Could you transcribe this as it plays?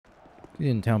You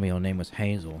didn't tell me your name was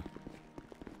Hazel.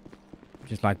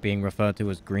 Just like being referred to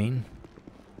as Greene?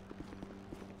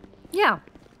 Yeah.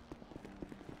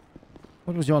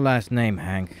 What was your last name,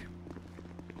 Hank?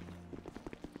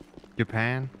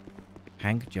 Japan?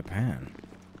 Hank Japan.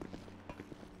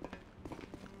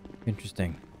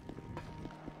 Interesting.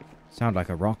 Sound like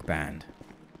a rock band.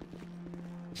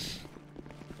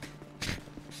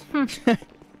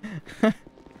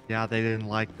 Yeah, they didn't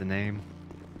like the name.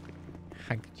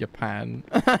 Hank Japan.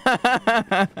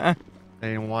 They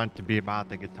didn't want it to be about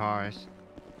the guitarist.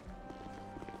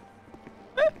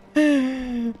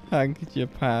 Hank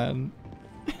Japan.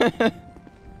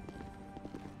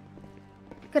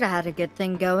 Could have had a good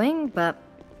thing going, but...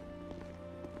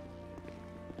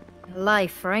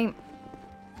 life, right?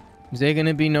 Is there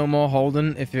gonna be no more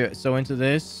Holden if you're so into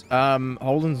this?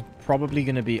 Holden's probably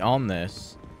gonna be on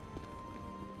this.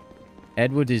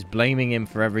 Edward is blaming him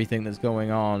for everything that's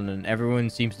going on, and everyone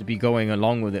seems to be going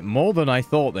along with it more than I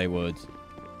thought they would.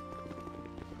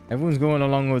 Everyone's going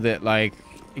along with it, like,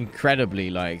 incredibly.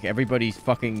 Like, everybody's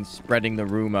fucking spreading the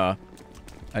rumor,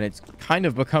 and it's kind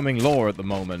of becoming law at the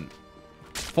moment.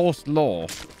 Forced law.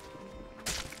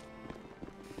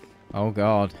 Oh,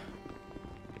 God.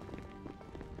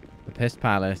 The Piss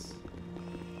Palace.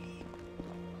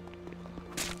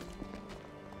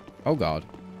 Oh, God.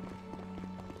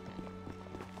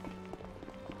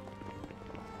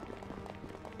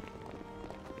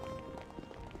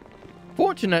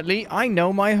 Fortunately, I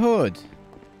know my hood.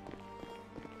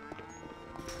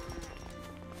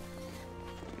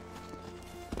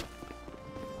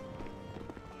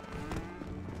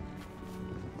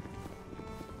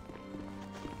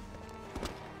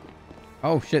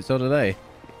 Oh shit, so do they.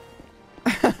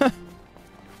 Oh,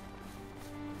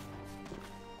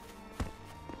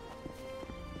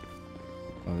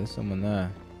 there's someone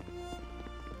there.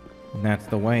 And that's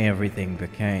the way everything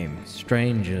became.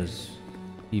 Strangers.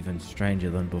 Even stranger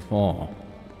than before.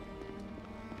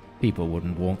 People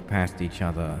wouldn't walk past each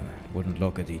other, wouldn't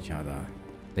look at each other.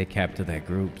 They kept to their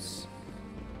groups.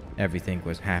 Everything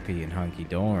was happy and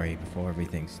hunky-dory before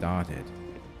everything started.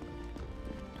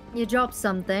 You dropped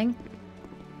something.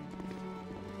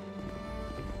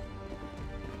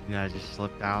 Yeah, I just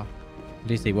slipped out. At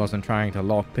least he wasn't trying to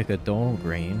lockpick a door,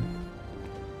 Greene.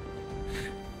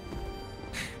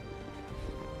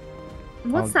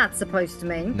 What's that supposed to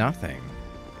mean? Nothing.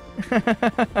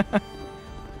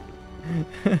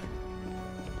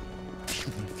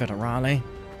 Federale.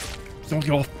 It's all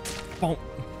your fault,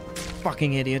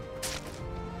 fucking idiot.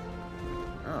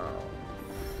 Oh.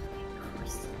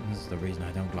 Christ. This is the reason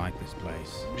I don't like this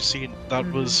place. You see, that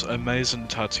was amazing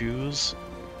tattoos.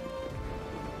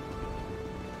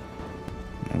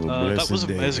 That was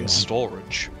amazing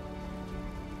storage.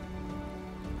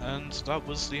 And that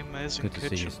was the amazing Good to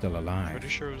kitchen. see you're still alive. Pretty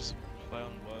sure it was a play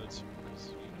on words.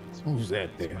 Who's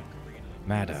that there?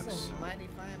 Maddox.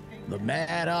 The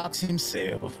Maddox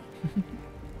himself.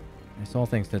 I saw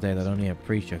things today that only a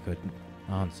preacher could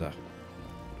answer.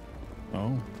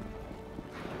 Oh?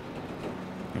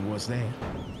 And what's that?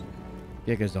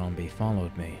 Giga Zombie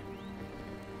followed me.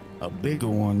 A bigger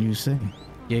one, you say?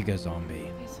 Giga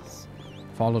Zombie.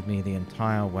 Followed me the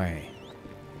entire way.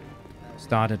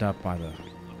 Started up by the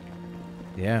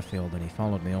airfield, and he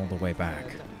followed me all the way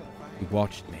back. He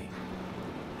watched me.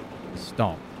 He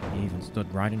stopped. He even stood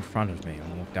right in front of me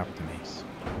and walked up to me.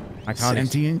 I can't...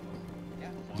 Sentient?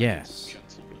 Yes.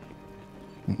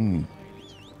 Mm-hmm.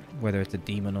 Whether it's a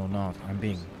demon or not,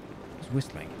 he's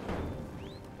whistling.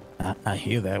 I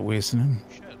hear that whistling.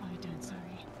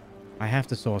 I have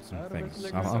to sort some things.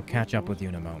 I'll catch up with you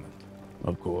in a moment.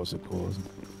 Of course, of course.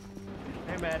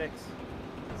 Hey, Maddox.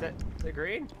 Is that the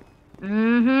Greene?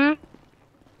 Mm-hmm.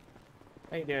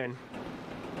 How you doing?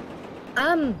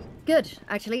 Good,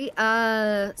 actually.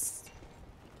 Got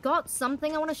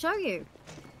something I want to show you.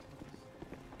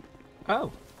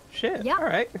 Oh, shit. Yeah.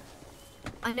 Alright.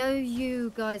 I know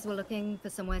you guys were looking for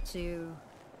somewhere to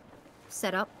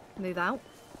set up, move out.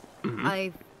 Mm-hmm.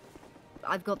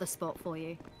 I've got the spot for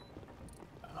you.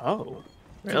 Oh,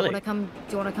 Do really?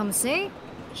 you want to come see?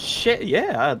 Shit,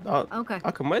 yeah. Okay.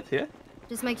 I'll come with you.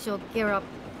 Just make sure, gear up,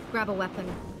 grab a weapon.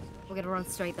 We're gonna run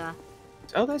straight there.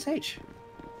 Oh, there's H.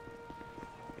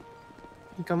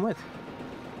 You come with.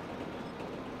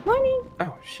 Morning.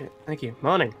 Oh, shit. Thank you.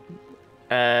 Morning.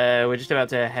 We're just about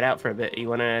to head out for a bit. You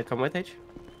want to come with, H?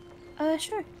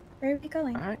 Sure. Where are we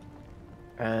going? Alright.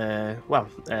 Well,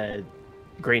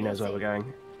 Greene knows where we're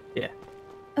going. Yeah.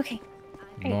 Okay.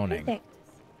 Alright, Morning. perfect.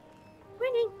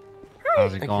 Morning.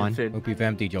 How's it Thank going? you. Hope you've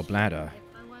emptied your bladder.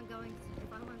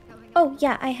 Oh,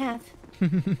 yeah, I have.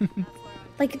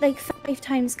 like 5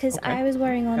 times, because Okay. I was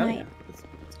worrying all Hell night. yeah. Let's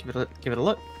Give it a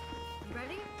look.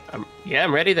 Ready? Yeah,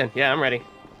 I'm ready then. Yeah, I'm ready.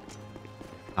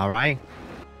 All right.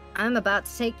 I'm about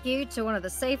to take you to one of the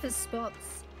safest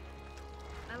spots,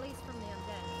 at least from the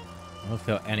undead. I don't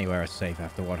feel anywhere safe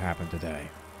after what happened today.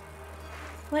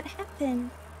 What happened?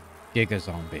 Giga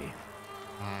zombie.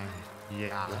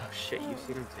 Yeah. Oh shit, you've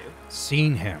seen him too.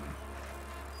 Seen him.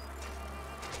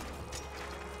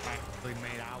 Practically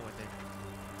made out with it.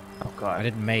 Oh god. I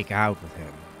didn't make out with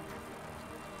him.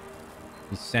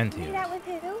 He's sentient. Made out with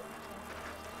who?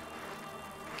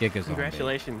 Giga zombie.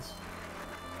 Congratulations.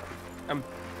 I'm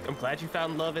glad you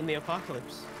found love in the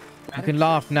apocalypse. You can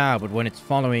laugh now, but when it's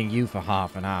following you for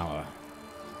half an hour,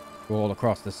 all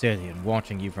across the city and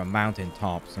watching you from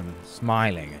mountaintops and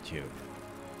smiling at you,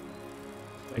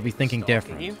 you'll be thinking Stalking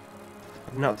different. you?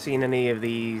 I've not seen any of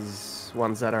these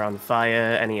ones that are on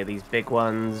fire, any of these big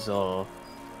ones, or...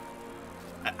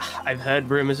 I've heard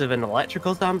rumors of an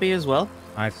electrical zombie as well.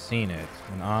 I've seen it,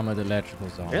 an armored electrical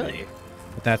zombie. Really?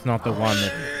 But that's not the one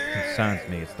that concerns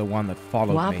me. It's the one that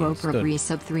followed me and stood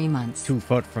sub 3 months. 2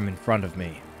 foot from in front of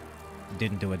me.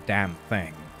 Didn't do a damn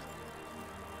thing.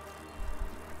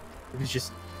 It was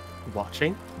just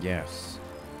watching. Yes.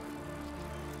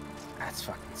 That's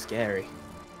fucking scary.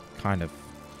 Kind of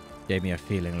gave me a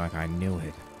feeling like I knew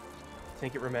it.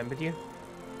 Think it remembered you?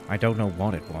 I don't know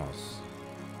what it was.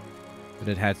 But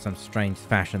it had some strange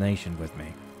fascination with me.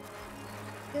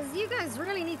 Because you guys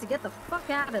really need to get the fuck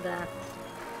out of there.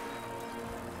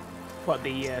 What,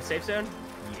 the safe zone?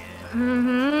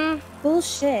 Mm-hmm.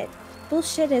 Bullshit.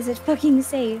 Bullshit is it fucking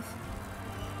safe.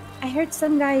 I heard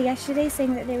some guy yesterday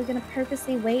saying that they were gonna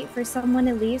purposely wait for someone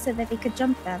to leave so that they could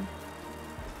jump them.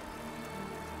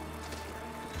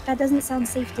 That doesn't sound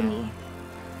safe to me.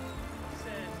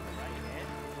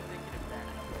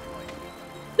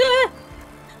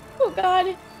 Oh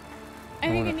god. I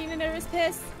think I need a nervous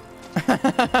piss.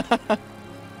 I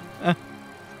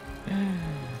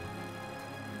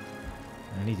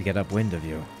need to get upwind of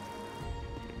you.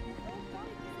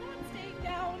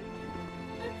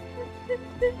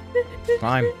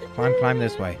 Climb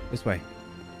this way. This way.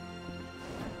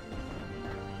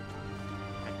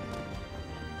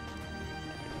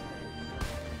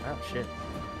 Oh shit.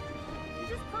 You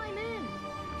just climb in.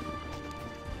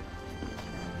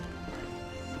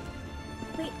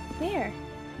 Wait, where?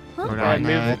 Huh? We're Alright,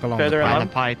 gonna move walk along further the find along.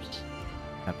 the pipes.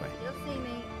 That way. You'll see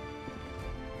me.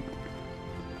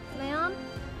 Leon?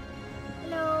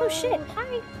 Hello? Oh shit,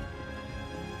 hi.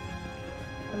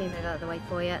 Let me move out of the way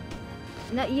for you.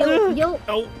 No, you'll...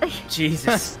 Oh,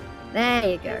 Jesus. There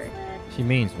you go. She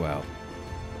means well.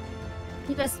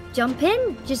 You just jump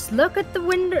in. Just look at the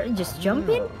window. Just jump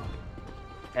in. Oh.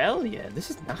 Hell yeah,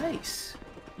 this is nice.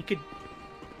 You could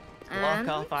block And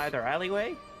off either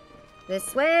alleyway.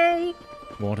 this way.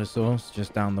 Water source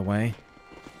just down the way.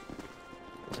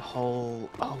 There's a whole...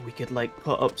 Oh, we could like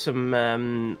put up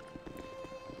some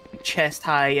chest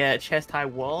high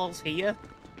walls here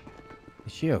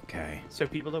Is she okay? so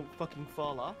people don't fucking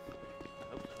fall off.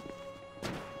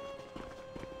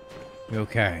 You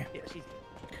okay? Yeah, she's...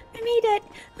 I made it.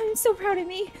 I'm so proud of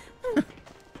me.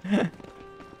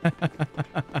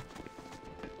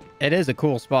 It is a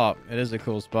cool spot. It is a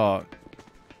cool spot.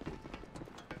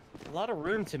 A lot of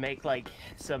room to make like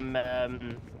some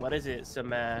what is it?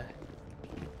 Some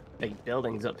big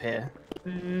buildings up here.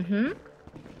 Mm-hmm.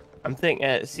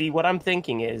 See, what I'm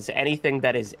thinking is anything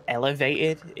that is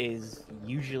elevated is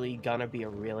usually gonna be a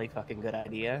really fucking good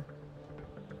idea.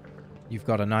 You've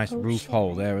got a nice Oh, roof shit.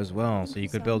 hole there as well, so you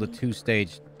could build a Zombie.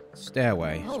 2-stage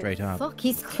stairway Oh, straight up. fuck,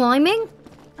 he's climbing?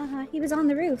 He was on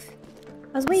the roof.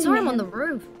 I was I waiting saw at him on the him.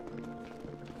 roof.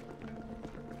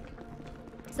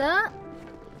 Sir?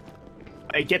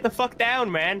 Hey, get the fuck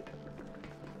down, man!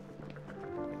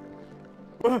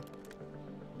 Oh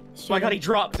my god, he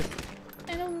dropped!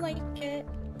 I don't like it.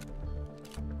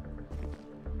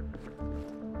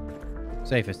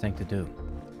 Safest thing to do.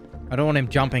 I don't want him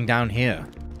jumping down here.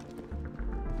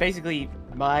 Basically,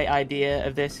 my idea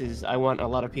of this is I want a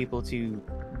lot of people to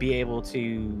be able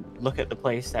to look at the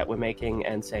place that we're making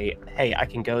and say, hey, I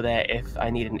can go there if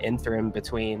I need an interim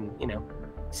between, you know,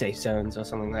 safe zones or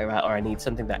something like that, or I need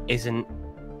something that isn't,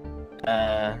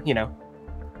 you know,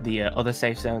 the other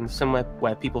safe zones, somewhere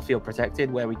where people feel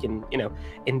protected, where we can, you know,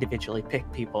 individually pick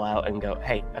people out and go,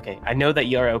 hey, okay, I know that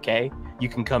you're okay. You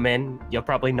can come in. You're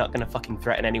probably not going to fucking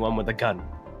threaten anyone with a gun.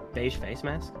 Beige face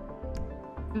mask?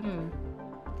 Mm-hmm.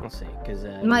 We'll see, because...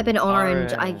 It might have been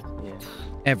orange. yeah.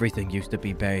 Everything used to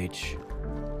be beige.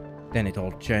 Then it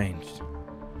all changed.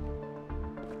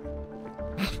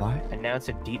 What? And now it's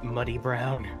a deep, muddy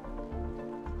brown.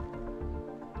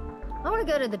 I want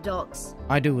to go to the docks.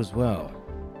 I do as well.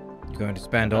 You going to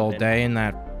spend How about all then? day in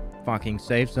that fucking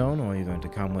safe zone, or are you going to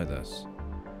come with us?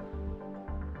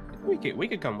 We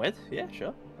could come with. Yeah,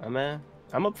 sure.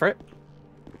 I'm up for it.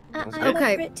 I'm Sounds up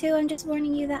good. for it too. I'm just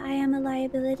warning you that I am a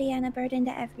liability and a burden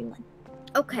to everyone.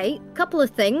 Okay, couple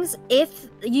of things. If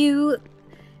you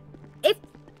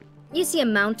see a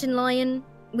mountain lion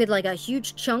with like a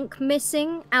huge chunk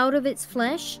missing out of its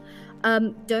flesh,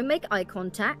 don't make eye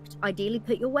contact. Ideally,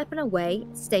 put your weapon away.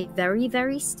 Stay very,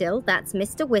 very still. That's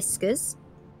Mr. Whiskers.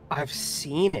 I've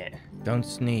seen it. Don't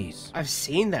sneeze. I've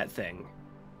seen that thing.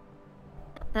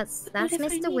 That's What if I Mr.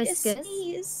 need to Whiskers.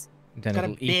 sneeze? Then It's got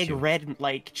a it'll eat big you. red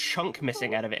like chunk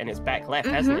missing out of it in its back left,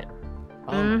 hasn't it?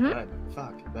 Oh my god,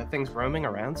 fuck. That thing's roaming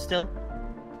around still?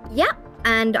 Yep,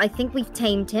 and I think we've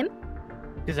tamed him.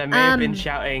 Because I may have been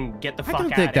shouting, get the I fuck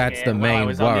don't out think of that's here the while I main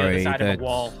was on the other worry side of that a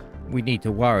wall. we need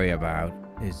to worry about.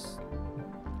 Is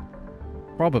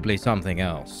probably something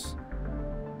else.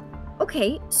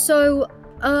 Okay, so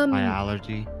My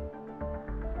allergy.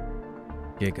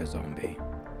 Giga zombie.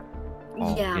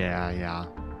 Oh, yeah, yeah.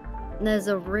 there's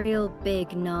a real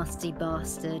big nasty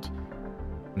bastard.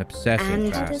 An obsessive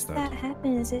And- How does bastard. that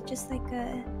happen? Is it just like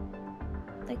a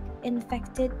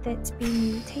infected that's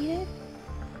being mutated?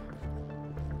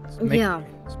 Yeah,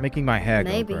 It's making my hair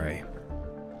Maybe. go grey.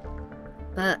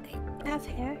 but I have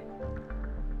hair.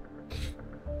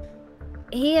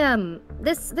 he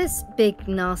this big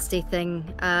nasty thing,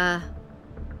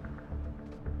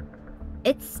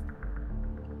 it's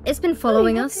been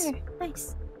following Oh, you have us. hair.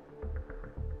 Nice.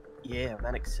 Yeah,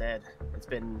 Maddox said it's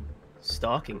been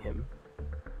stalking him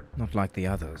Not like the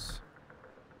others.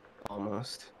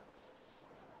 almost.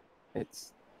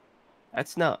 It's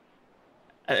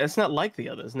not like the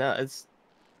others. No, it's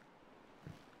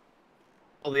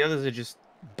all the others are just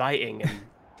biting and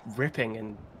ripping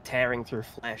and tearing through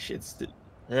flesh.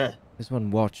 Ugh. This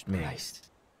one watched me Christ.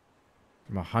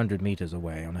 from 100 meters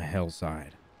away on a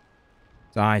hillside.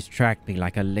 Its eyes tracked me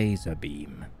like a laser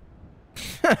beam.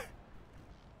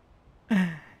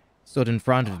 Stood in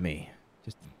front of me,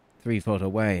 just 3 foot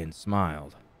away, and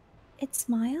smiled. It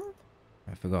smiled?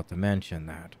 I forgot to mention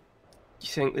that. You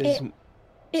think there's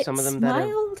It some of them that are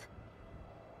smiled?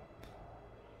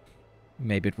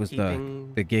 Maybe it was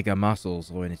keeping... the giga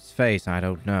muscles or in its face, I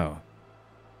don't know.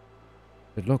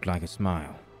 It looked like a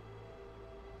smile.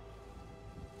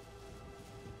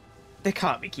 They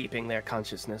can't be keeping their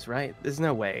consciousness, right? There's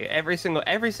no way. Every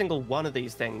single one of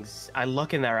these things, I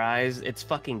look in their eyes, it's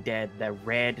fucking dead. They're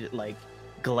red, like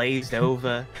glazed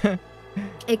over.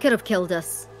 It could have killed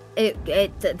us.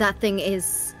 That thing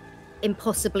is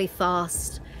impossibly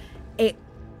fast.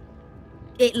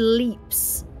 It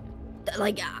leaps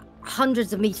like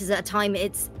hundreds of meters at a time.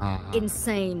 It's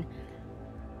insane.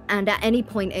 And at any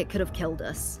point, it could have killed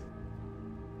us.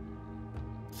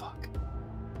 Fuck.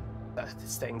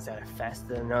 There's things that are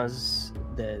faster than us.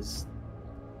 There's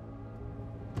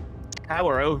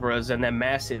power over us, and they're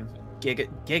massive.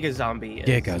 Giga zombie.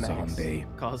 Giga as Maddox zombie.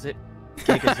 calls it.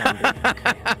 Giga zombie.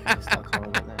 Okay, I'll start calling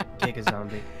it that. Giga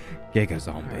zombie. Giga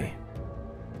zombie.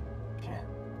 Okay.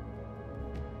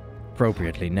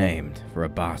 Appropriately named for a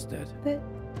bastard. But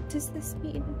does this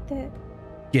mean that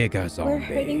Giga we're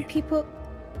hurting zombie. people?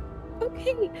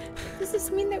 Okay. Does this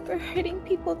mean that we're hurting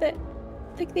people that,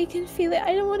 like, they can feel it?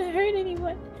 I don't want to hurt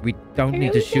anyone. We don't I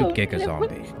need to really shoot don't. Giga I don't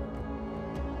want- zombie.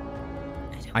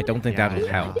 I don't think Yeah, that'll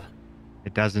yeah. help.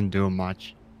 It doesn't do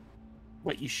much.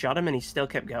 What, you shot him and he still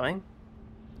kept going?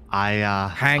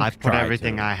 Hank I put tried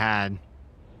everything to. I had.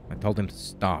 I told him to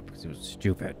stop because it was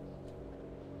stupid.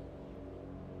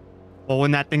 Well,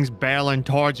 when that thing's barreling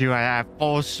towards you at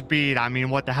full speed, I mean,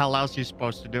 what the hell else are you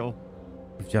supposed to do?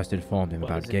 We've just informed him What,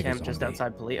 about was it Giga camp zombie. just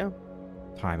outside Polito?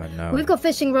 Time unknown. We've got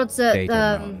fishing rods at Date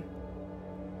unknown. um,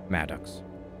 Maddox.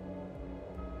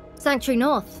 Sanctuary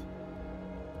North.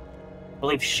 I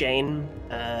believe Shane,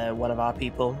 one of our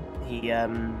people, he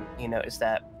noticed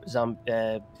that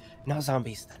not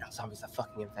zombies, they're not zombies, they're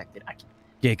fucking infected.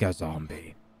 Giga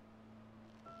zombie.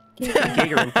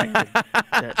 Giga infected.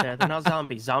 They're not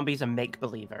zombies. Zombies are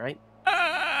make-believe, alright?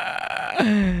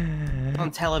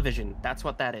 On television, that's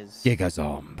what that is. Giga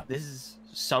zomb. This is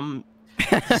some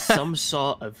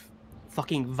sort of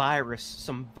fucking virus,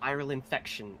 some viral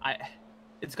infection.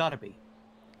 It's gotta be.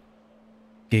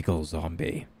 Giggle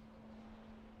zombie.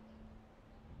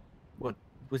 What,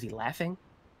 was he laughing?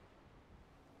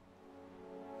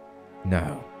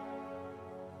 No.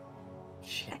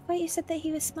 Shit. I thought you said that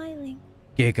he was smiling.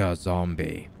 Giga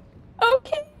zombie.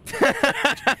 Okay.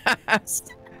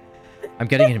 I'm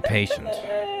getting impatient.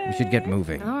 We should get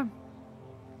moving. Oh.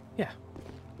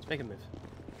 Let's make a move.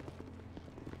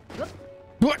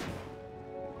 What?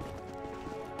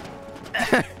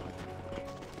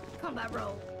 Combat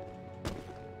roll.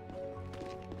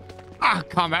 Ah,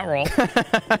 combat roll.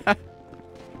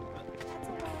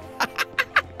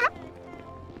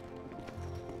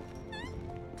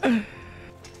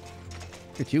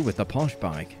 Look at you with the posh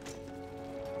bike.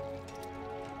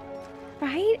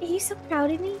 Right? Are you so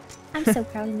proud of me? I'm so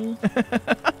proud of me.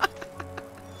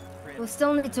 We'll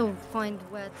still need to find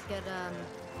where to get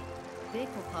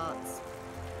vehicle parts.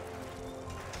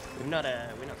 We're not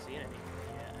seeing any.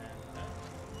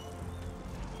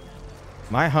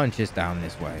 My hunch is down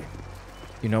this way.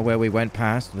 You know where we went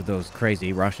past with those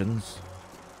crazy Russians?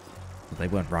 They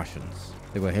weren't Russians.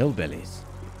 They were hillbillies.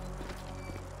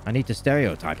 I need to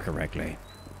stereotype correctly.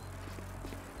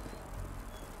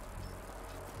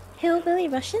 Hillbilly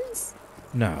Russians?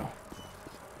 No.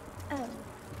 Oh.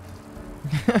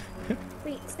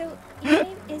 Wait, so your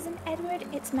name isn't Edward,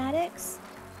 it's Maddox?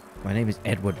 My name is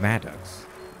Edward Maddox.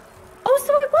 Oh,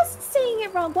 so I was saying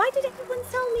it wrong. Why did everyone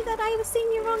tell me that I was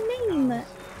saying your wrong name?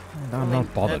 I'm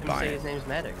not bothered by it. His name's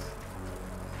Maddox.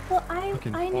 Well, I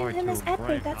Looking knew forward him to as a Edward.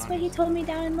 break, That's what he honestly. told me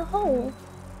down in the hole.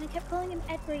 And I kept calling him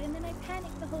Edward, and then I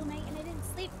panicked the whole night, and I didn't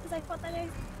sleep because I thought that I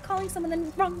was calling someone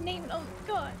the wrong name. And oh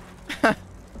god.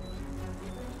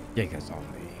 Giga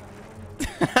zombie.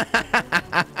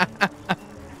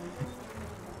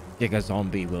 Giga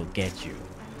zombie will get you.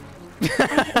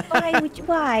 Why would you?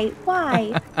 Why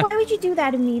would you do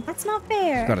that to me? That's not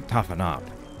fair. You gotta toughen up.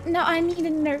 No, I need a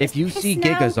nervous If you piss see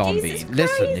now. Giga Zombie, Jesus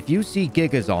listen, Christ. if you see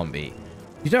Giga Zombie,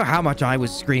 you know how much I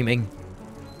was screaming?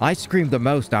 I screamed the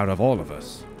most out of all of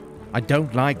us. I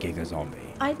don't like Giga Zombie.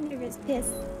 I'm nervous piss.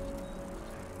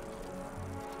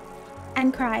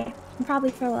 And cry. And probably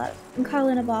throw up. And crawl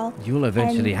in a ball. You'll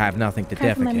eventually And have nothing to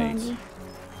cry for my defecate. mommy.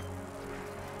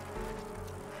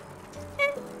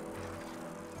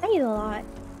 I eat a lot.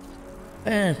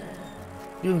 Yes,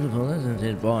 beautiful, isn't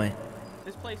it, boy?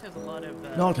 This place has a lot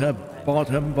of. Not a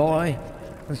bottom, boy.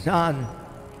 The sun.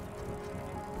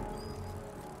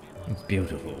 It's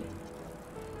beautiful.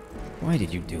 Why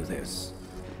did you do this?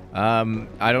 I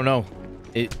don't know.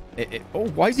 Oh,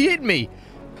 why is he hitting me?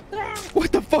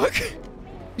 What the fuck?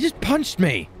 He just punched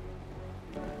me.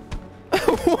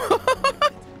 What?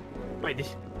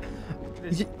 Wait,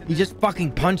 He just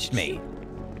fucking punched me.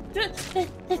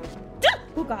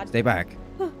 Oh god. Stay back.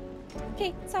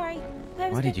 Okay, sorry.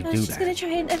 Why did you I do was just that? gonna try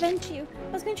and avenge you.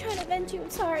 I was gonna try and avenge you. I'm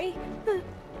sorry.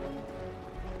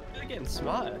 You're getting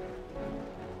smarter.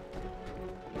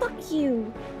 Fuck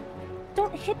you.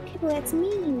 Don't hit people. That's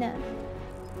mean.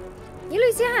 You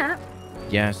lose your hat?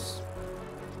 Yes.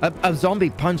 A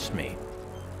zombie punched me.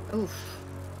 Oof.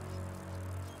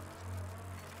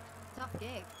 Tough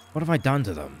gig. What have I done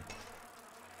to them?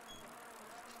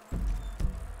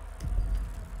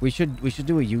 We should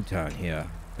do a U-turn here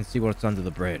and see what's under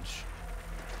the bridge.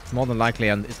 It's more than likely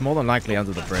under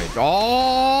the bridge.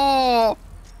 Oh!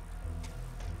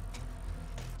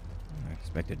 I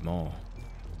expected more.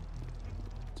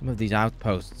 Some of these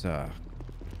outposts are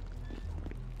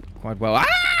quite well. Ah!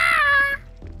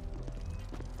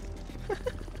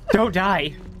 Don't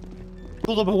die.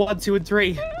 Rule number 1, 2, and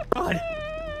 3. God.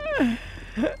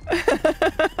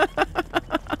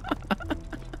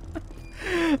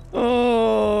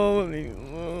 Oh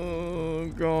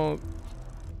god.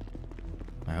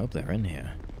 I hope they're in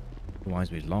here.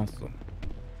 Otherwise we've lost them.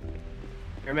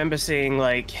 I remember seeing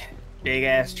like big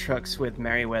ass trucks with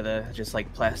Merryweather just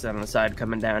like plastered on the side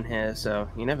coming down here, so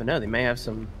you never know, they may have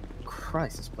some.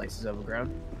 Christ, this place is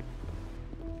overgrown.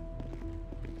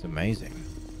 It's amazing.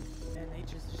 And they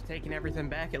just taking everything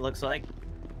back, it looks like.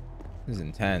 This is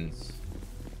intense.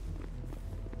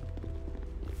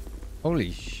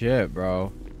 Holy shit,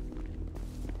 bro.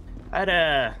 I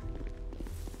had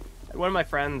one of my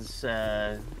friends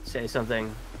say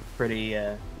something pretty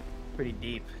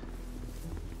deep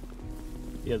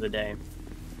the other day.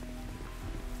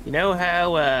 You know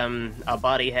how our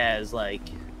body has like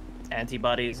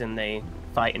antibodies and they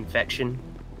fight infection,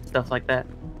 stuff like that?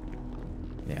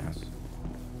 Yes.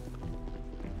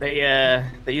 They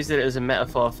used it as a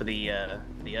metaphor for the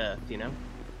Earth, you know?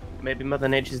 Maybe Mother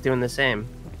Nature's doing the same.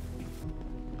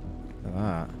 Look at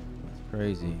that. That's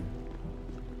crazy.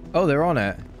 Oh, they're on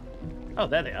it. Oh,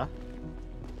 there they are.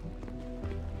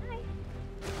 Hey.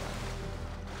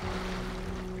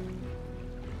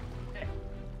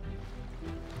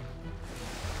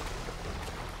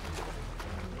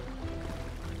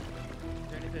 Is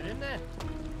there anything in there?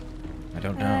 I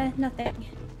don't know. Nothing.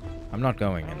 I'm not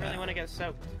going I in don't really there. want to get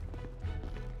soaked.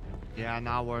 Yeah,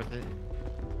 not worth it.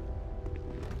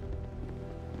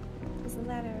 There's a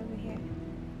ladder over here.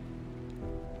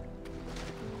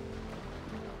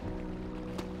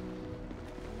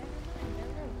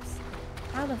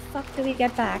 How the fuck do we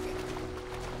get back?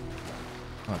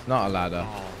 Oh, it's not a ladder.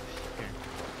 Oh,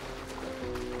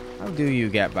 How do you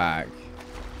get back?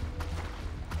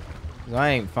 'Cause I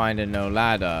ain't finding no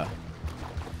ladder.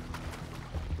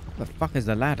 The fuck is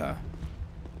the ladder?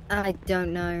 I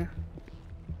don't know.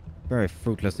 Very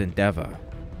fruitless endeavor.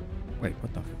 Wait,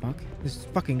 what the fuck? There's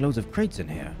fucking loads of crates in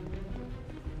here.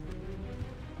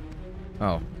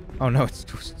 Oh. Oh no, it's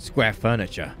square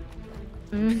furniture.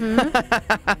 Mm-hmm.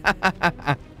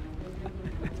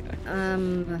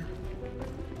 I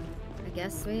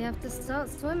guess we have to start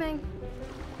swimming.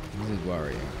 This is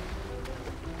worrying.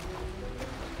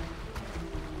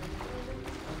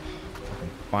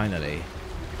 Finally.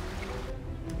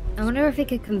 I wonder if he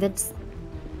could convince...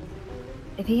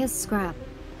 If he has scrap,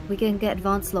 we can get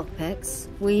advanced lockpicks.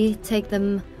 We take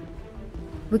them...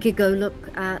 We could go look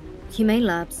at Humane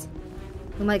Labs.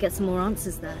 We might get some more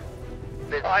answers there.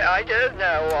 I don't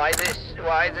know why this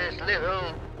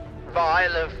little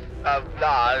vial of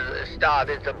lard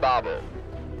started to bubble.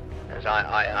 As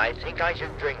I think I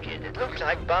should drink it. It looks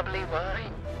like bubbly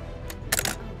wine.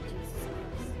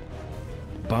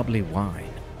 Bubbly wine.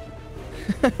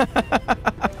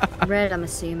 Red, I'm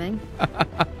assuming.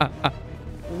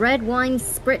 Red wine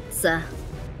spritzer.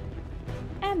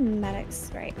 And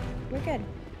Maddox, right. We're good.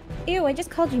 Ew, I just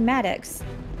called you Maddox.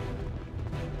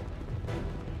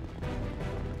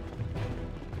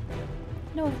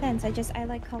 No offense, I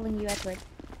like calling you Edward.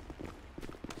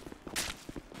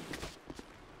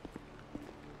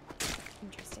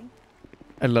 Interesting.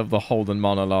 I love the Holden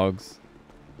monologues.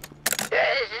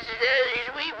 Yes,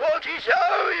 we want you so.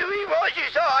 We want you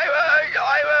so. I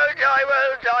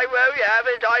won't have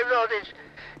it. I'm not.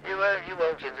 You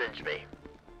won't convince me.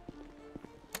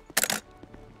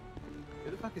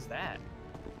 Who the fuck is that?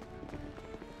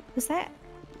 That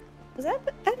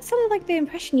sounded like the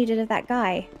impression you did of that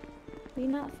guy. Have you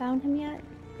not found him yet?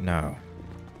 No.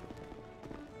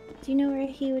 Do you know where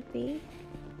he would be?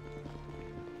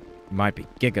 Might be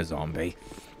Giga Zombie.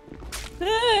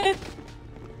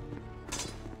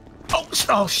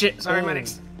 Oh shit! Sorry, Oh.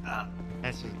 Maddox.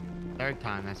 That's the third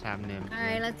time that's happened to him.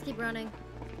 Alright, let's keep running.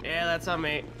 Yeah, that's on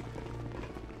me.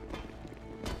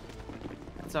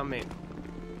 That's on me.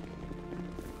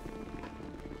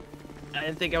 I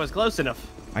didn't think I was close enough.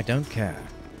 I don't care.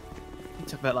 You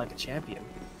took that like a champion.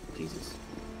 Jesus.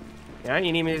 Yeah,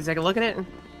 you need me to take a look at it?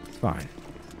 It's fine.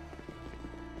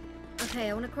 Okay,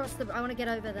 I want to get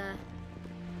over there.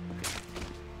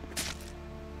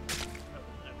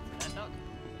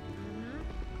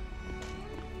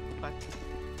 What?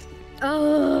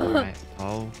 Oh! Right. The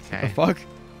Okay. fuck?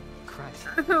 Christ.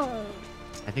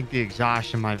 I think the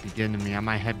exhaustion might be getting to me. I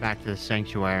might head back to the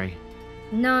sanctuary.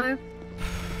 No.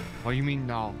 What do you mean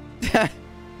no?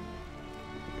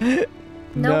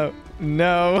 No. No.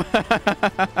 Nope.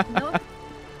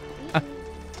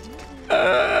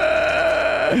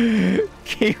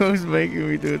 Keo's making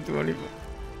me do it 24.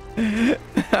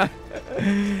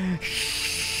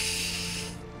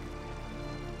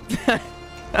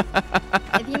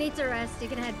 If you need to rest, you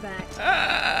can head back.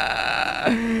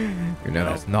 You know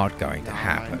that's not going to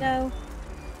happen. No.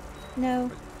 No.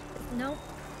 Nope.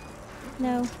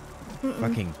 No.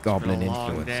 Fucking goblin Been a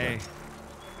long day. influencer.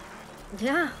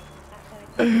 Yeah.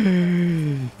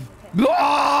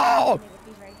 Oh! It would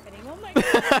be very fitting. Oh my god.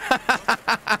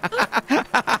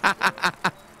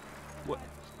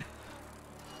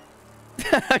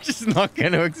 I'm just not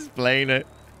going to explain it.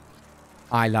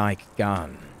 I like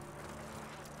gun.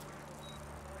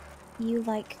 You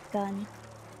like gun.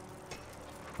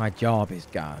 My job is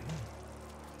gun.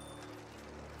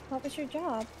 What was your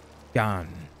job? Gun.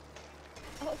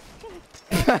 Oh,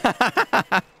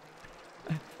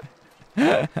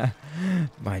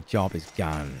 My job is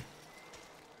gun.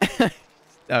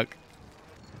 Stuck.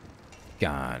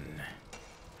 Gun.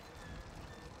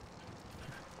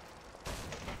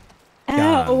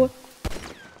 ow.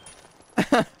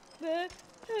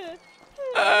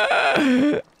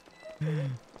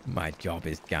 My job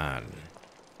is gun.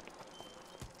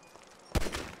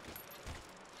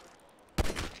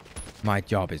 My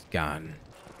job is gun.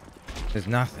 There's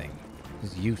nothing.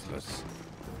 It's useless.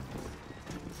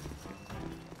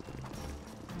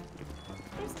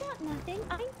 There's not nothing.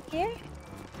 I'm here.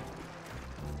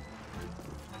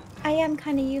 I am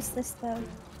kind of useless, though.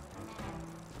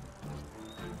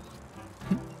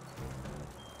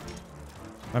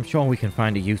 I'm sure we can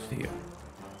find a use for you.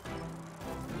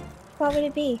 What would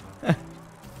it be?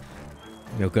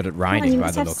 You're good at Come on, riding you by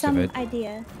must the have looks some of it.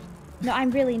 idea. No,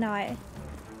 I'm really not.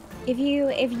 If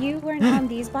you weren't on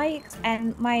these bikes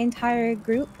and my entire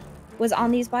group was on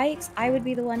these bikes, I would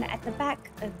be the one at the back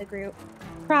of the group,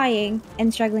 crying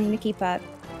and struggling to keep up.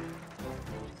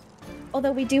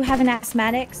 Although we do have an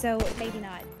asthmatic, so maybe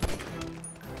not.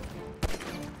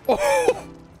 Oh!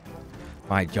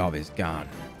 My job is gone.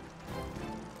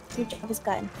 Your job is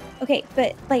gone. Okay,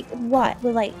 but like what?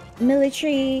 With like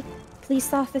military,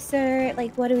 police officer,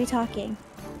 like what are we talking?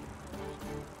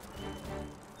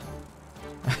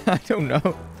 I don't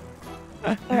know.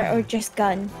 Or just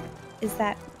gun? Is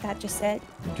that just it?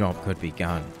 The job could be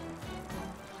gun.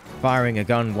 Firing a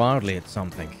gun wildly at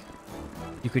something.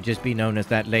 You could just be known as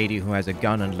that lady who has a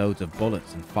gun and loads of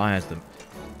bullets and fires them.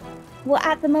 Well,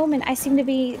 at the moment, I seem to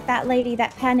be that lady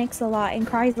that panics a lot and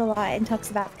cries a lot and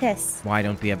talks about piss. Why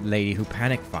don't be a lady who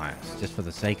panic fires just for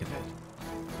the sake of it?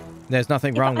 There's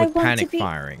nothing Yeah, wrong but I with want panic to be-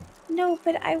 firing. No,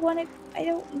 but I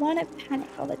don't want to panic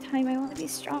all the time. I want to be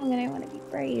strong and I want to be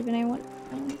brave and I want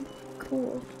to be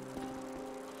cool.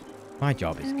 My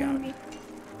job is gun.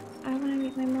 I want to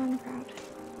make my mom proud.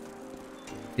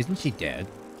 Isn't she dead?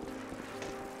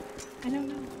 I don't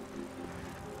know.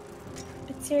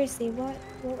 But seriously, what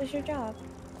was your job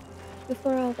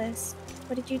before all this?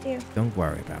 What did you do? Don't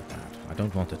worry about that. I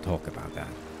don't want to talk about that.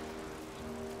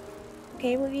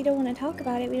 Okay, well, if you don't want to talk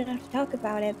about it, we don't have to talk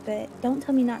about it, but don't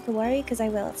tell me not to worry, because I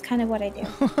will. It's kind of what I do.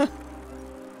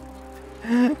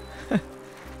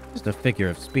 Just a figure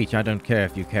of speech. I don't care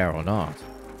if you care or not.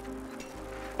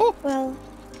 Oh! Well,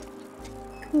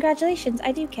 congratulations.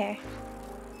 I do care.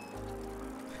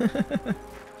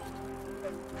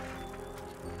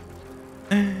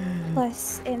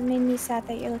 Plus, it made me sad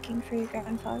that you're looking for your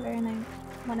grandfather, and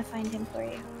I want to find him for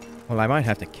you. Well, I might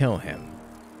have to kill him.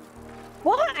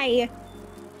 Why?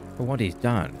 For what he's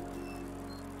done.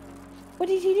 What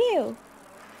did he do?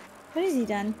 What has he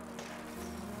done?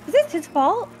 Is this his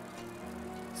fault?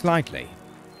 Slightly.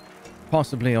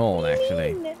 Possibly all,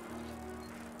 actually. Mean?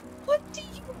 What do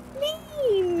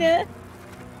you mean?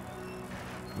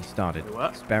 He started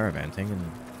What? experimenting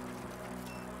and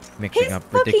mixing His up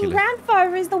fucking ridiculous...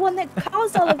 grandfather is the one that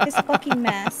caused all of this fucking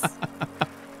mess.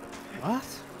 What?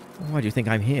 Why do you think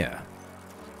I'm here?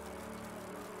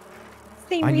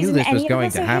 Same I knew reason this was any of going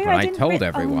us to are happen. here. I didn't told Oh my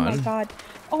everyone. god.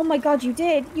 Oh my god, you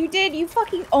did. You did. You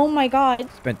fucking... Oh my god.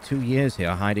 Spent 2 years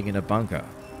here hiding in a bunker.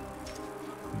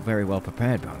 A very well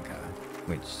prepared bunker.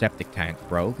 Which septic tank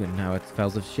broke and now it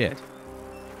smells of shit.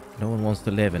 No one wants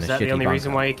to live in Is a that shitty the only bunker.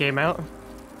 reason why you came out?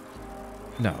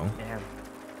 No, Damn.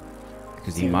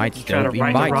 because So he might you trying still to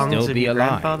right the wrongs still of be your alive.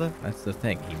 grandfather? That's the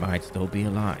thing. He might still be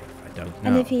alive. I don't know.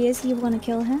 And if he is, you want to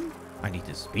kill him? I need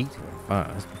to speak to him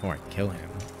first before I kill him.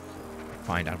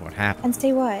 Find out what happened. And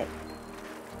say what?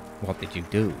 What did you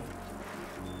do?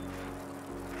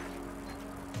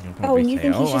 You'll Oh, probably and you say,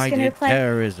 think he's "Oh, just I gonna did play-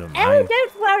 terrorism. Oh,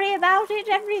 don't worry about it.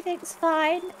 Everything's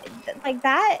fine. Like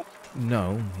that?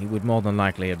 No, he would more than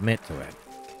likely admit to it.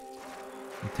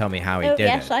 And tell me how he Oh, did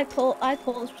yes, it. I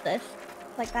caused this.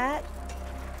 Like that?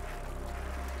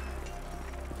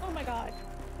 Oh my god.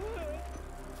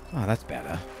 Oh, that's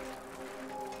better.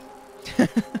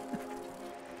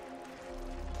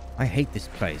 I hate this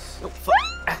place. Oh,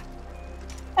 fuck.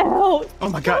 Oh, Oh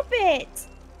my god. stop it!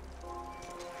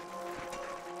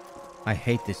 I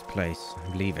hate this place.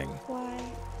 I'm leaving. Why?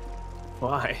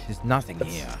 Why? There's nothing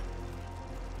here.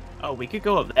 Oh, we could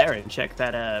go up there and check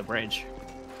that bridge.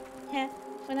 Yeah.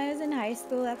 When I was in high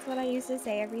school, that's what I used to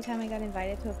say every time I got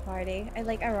invited to a party. I'd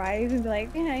like arrive and be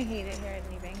like, I hate it here,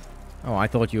 I'm leaving. Oh, I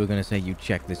thought you were going to say you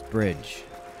checked this bridge.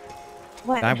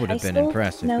 What, That in would have high been school?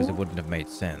 impressive No. because it wouldn't have made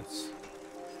sense.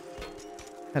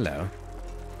 Hello.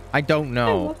 I don't I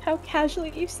know. love how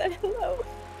casually you said hello.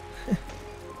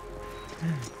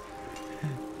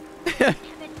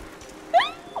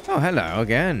 Oh, hello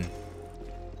again.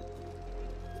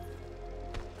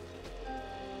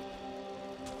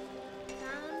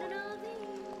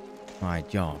 My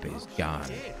job is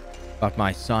gone, but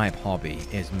my side hobby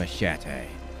is machete.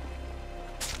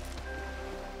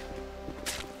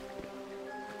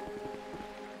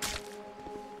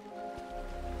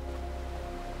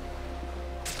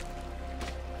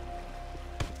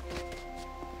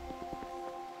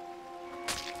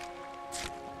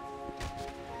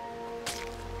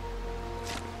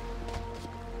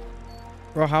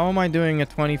 Bro, how am I doing a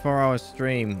 24-hour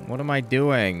stream? What am I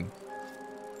doing?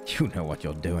 You know what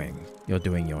you're doing. You're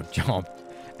doing your job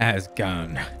as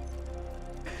gun.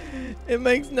 It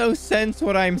makes no sense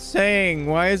what I'm saying.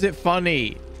 Why is it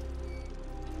funny?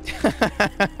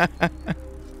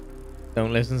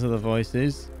 Don't listen to the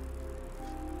voices.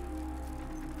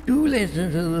 Do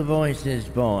listen to the voices,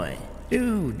 boy.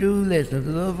 Do listen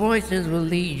to the voices. Will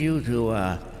lead you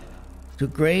to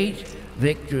great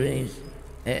victories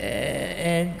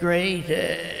and great.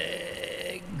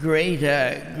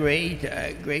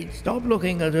 Stop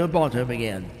looking at her bottom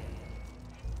again.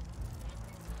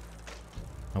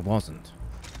 I wasn't.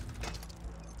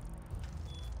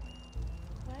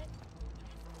 What?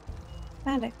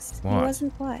 Maddox, What? you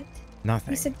wasn't what?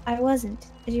 Nothing. You said I wasn't,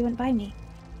 but you went by me.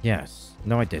 Yes.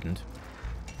 No, I didn't.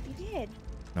 You did.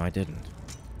 No, I didn't.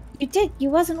 You did. You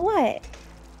wasn't what?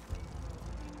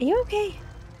 Are you okay?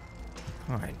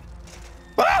 Fine.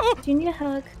 Do you need a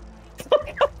hug?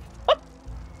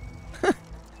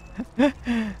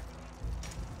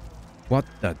 What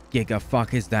the giga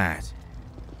fuck is that?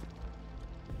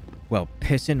 Well,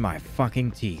 piss in my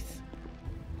fucking teeth.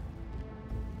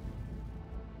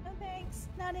 No thanks.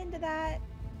 Not into that.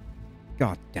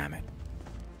 God damn it.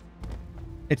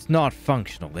 It's not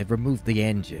functional. They've removed the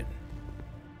engine.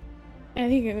 I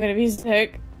think I'm gonna be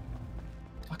sick.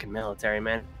 Fucking military,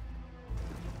 man.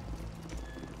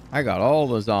 I got all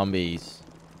the zombies.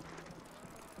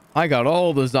 I got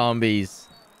all the zombies.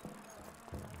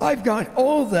 I've got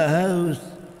all the hoes.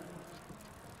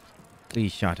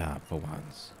 Please shut up for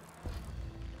once.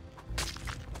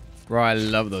 Bro, I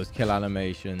love those kill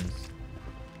animations.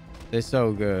 They're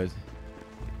so good.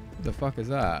 What the fuck is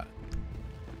that?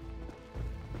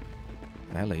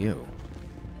 The hell are you?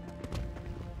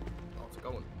 How's it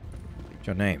going? What's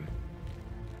your name?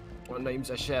 My name's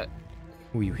Ashet.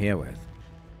 Who are you here with?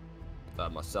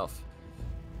 Myself.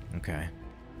 Okay.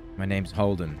 My name's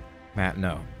Holden.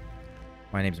 No.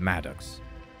 My name's Maddox.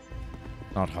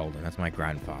 Not Holden. That's my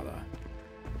grandfather.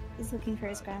 He's looking for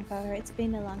his grandfather. It's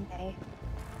been a long day.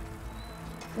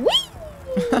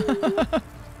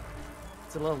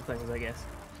 It's the little things, I guess.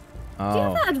 Do you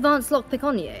have Oh. that advanced lockpick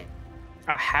on you?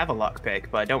 I have a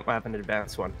lockpick, but I don't have an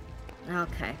advanced one.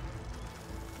 Okay.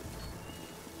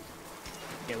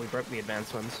 Yeah, we broke the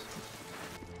advanced ones.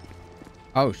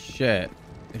 Oh shit.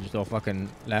 They just all fucking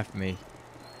left me. You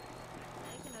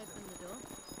can open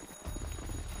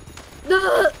the door.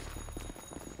 No!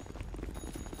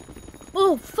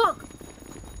 Oh, fuck!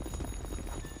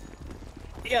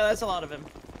 Yeah, that's a lot of him.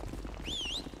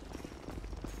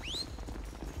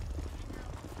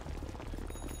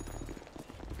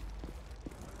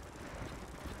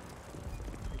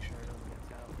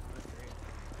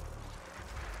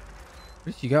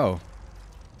 Where'd she go?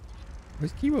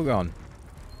 Where's Kiwo gone?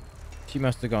 She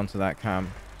must have gone to that camp.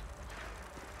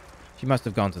 She must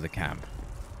have gone to the camp.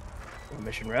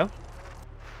 Mission row?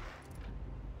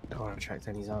 Don't want to attract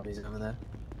any zombies over there.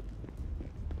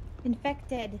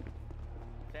 Infected.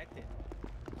 Infected.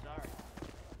 Sorry.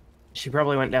 She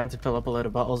probably went down to fill up a load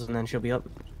of bottles and then she'll be up.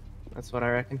 That's what I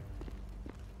reckon.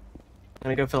 I'm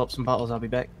gonna go fill up some bottles, I'll be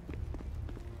back.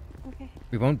 Okay.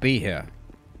 We won't be here.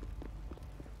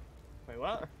 Wait,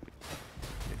 what?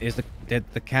 Is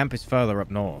the camp is further up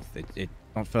north. It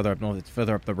not further up north, it's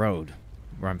further up the road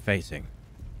where I'm facing.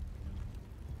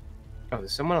 Oh,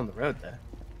 there's someone on the road there.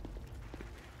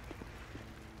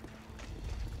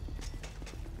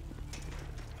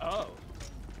 Oh.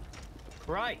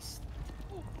 Christ.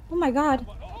 Oh my god.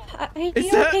 Are you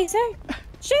Is that- okay, sir?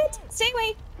 Shit! Stay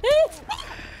away!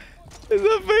 Is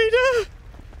that Vader?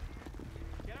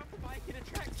 Get off the bike, it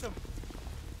attracts them.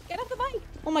 Get off the bike!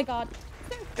 Oh my god.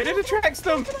 It attracts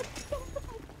them.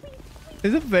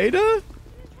 Is it Vader?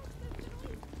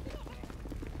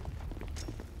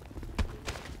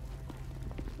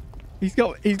 He's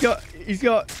got Eugene's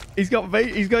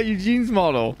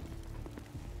model.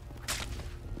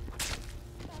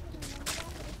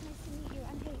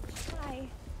 Hi.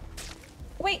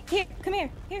 Wait, here, come here.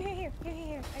 Here. I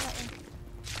got one.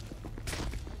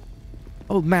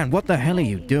 Oh man, what the hell are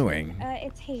you Hi, doing?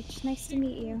 It's H. Nice to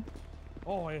meet you.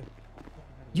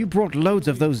 You brought loads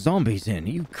of those zombies in. Are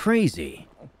you crazy?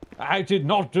 I did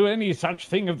not do any such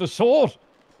thing of the sort.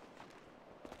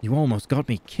 You almost got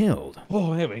me killed.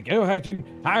 Oh, there we go.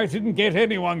 I didn't get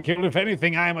anyone killed. If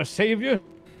anything, I am a savior.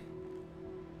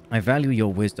 I value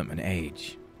your wisdom and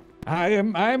age. I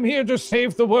am here to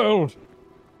save the world.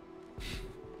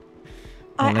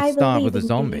 Well, let's start with the in you,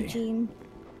 zombie. Eugene.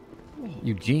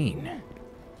 Eugene.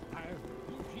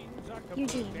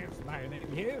 Eugene. That's my name.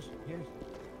 Yes.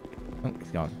 Oh,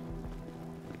 he's gone.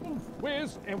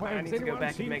 Where's I need to go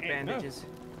back and make bandages.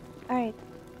 Alright.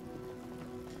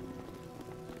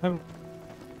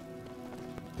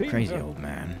 Crazy old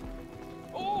man.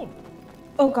 Oh,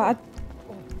 Oh god.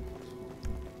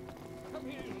 come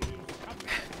here.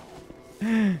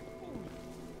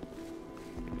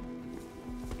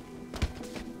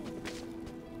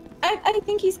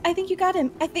 I think you got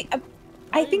him. I think,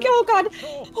 oh god.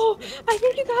 Oh, I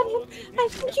think you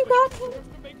got him.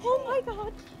 Oh my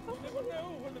god.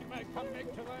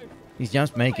 He's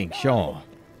just making sure.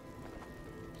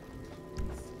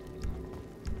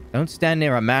 Don't stand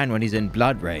near a man when he's in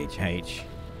blood rage, H.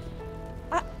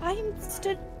 I'm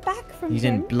stood back from He's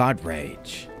him. in blood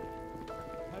rage.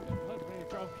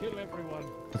 kill everyone.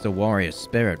 That's a warrior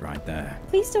spirit right there.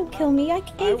 Please don't kill me. I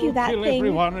gave you that I will kill thing.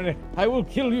 everyone, and I will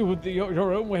kill you with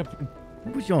your own weapon.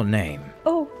 What was your name?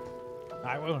 Oh,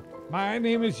 I will. My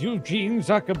name is Eugene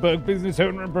Zuckerberg, business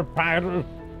owner and proprietor of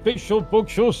Official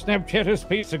Bookshow, Snapchatter,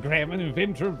 Spaceogram, and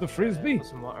inventor of the Frisbee.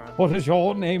 What is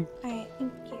your name? alright,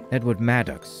 thank you. Edward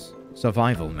Maddox,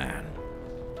 survival man.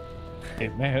 Hey,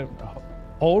 man,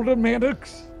 Holden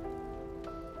Maddox?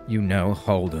 You know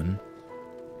Holden.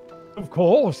 Of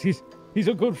course, he's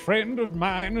a good friend of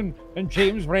mine and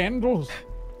James Randall's.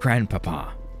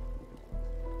 Grandpapa.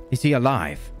 Is he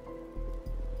alive?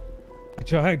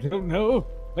 I don't know.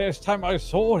 Last time I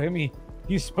saw him, he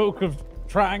spoke of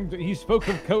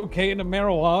cocaine and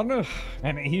marijuana,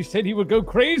 and he said he would go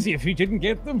crazy if he didn't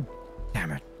get them.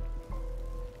 Damn it.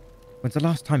 When's the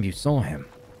last time you saw him?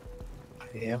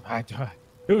 Yeah,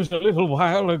 it was a little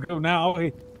while ago now.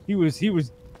 He was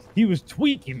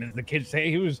tweaking, as the kids say.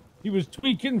 He was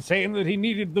tweaking, saying that he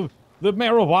needed the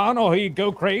marijuana or he'd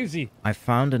go crazy. I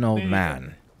found an old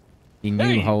man. He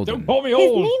knew Holden. Don't call me His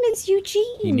old. name is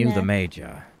Eugene. He knew the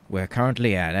major. We're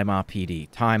currently at MRPD,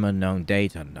 time unknown,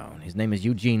 date unknown. His name is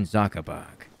Eugene Zuckerberg.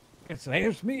 That's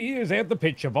me. Is that the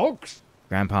picture box?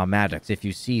 Grandpa Maddox, if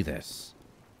you see this,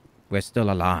 we're still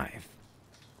alive.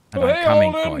 And Oh, I'm hey,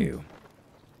 coming Holden. for you.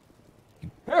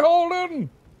 Hey, Holden!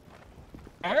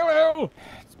 Hello!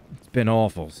 It's been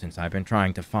awful since I've been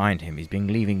trying to find him. He's been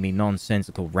leaving me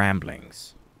nonsensical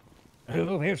ramblings.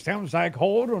 Oh, that sounds like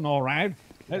Holden, all right.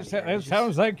 That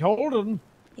sounds like Holden.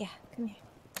 Yeah, come here.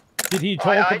 Did he talk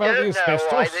I about the don't know asbestos?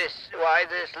 why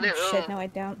this Oh, little shit, no, I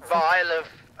don't. vial of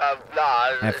I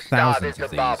lard have started thousands to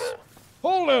of these. bubble.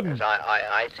 Holden!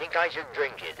 I think I should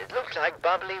drink it. It looks like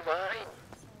bubbly wine.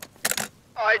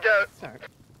 I don't... Sorry.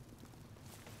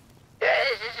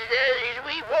 Yes, it's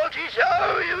sweet water, so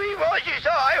sweet water, so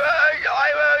I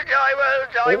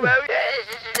won't. Yes,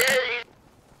 it's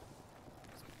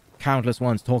Countless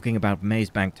ones talking about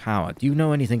Mazebank Tower. Do you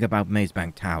know anything about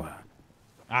Mazebank Tower?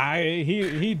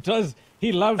 He does.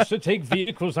 He loves to take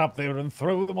vehicles up there and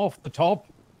throw them off the top.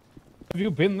 Have you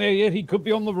been there yet? He could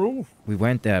be on the roof. We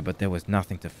went there, but there was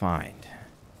nothing to find.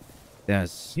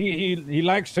 There's... He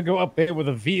likes to go up there with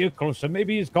a vehicle, so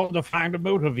maybe he's got to find a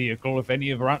motor vehicle if any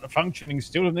of aren't functioning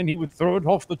still, and then he would throw it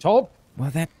off the top.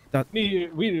 Well, that...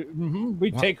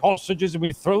 We'd take hostages and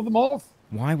we'd throw them off.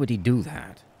 Why would he do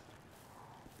that?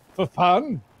 For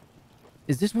fun.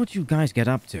 Is this what you guys get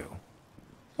up to?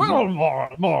 Well, more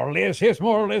or less. Yes,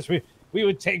 more or less. We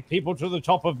would take people to the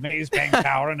top of Mazebank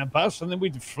Tower in a bus, and then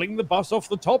we'd fling the bus off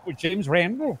the top with James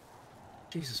Randall.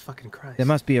 Jesus fucking Christ. There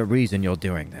must be a reason you're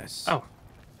doing this. Oh.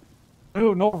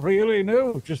 No, not really,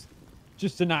 no.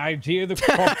 Just an idea that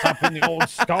crops up in the old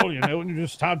skull, you know, and you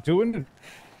just start doing it.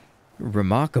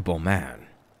 Remarkable man.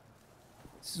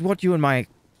 This is what you and my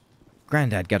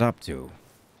granddad get up to.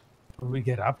 What do we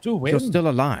get up to? When? You're still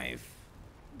alive.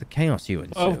 The chaos you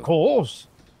ensue. Of course.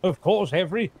 Of course,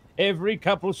 every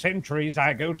couple centuries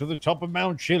I go to the top of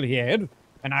Mount Chiliad,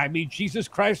 and I meet Jesus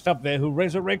Christ up there who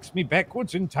resurrects me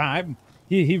backwards in time.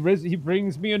 He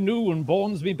brings me anew and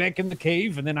borns me back in the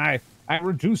cave, and then I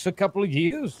reduce a couple of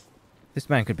years. This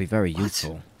man could be very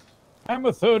useful. I'm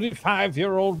a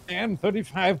 35-year-old man,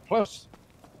 35 plus.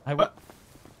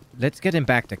 Let's get him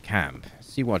back to camp.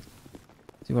 See what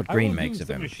Greene makes of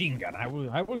him. Machine gun. I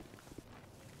will.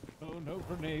 Oh, no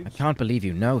grenades. I can't believe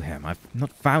you know him. I've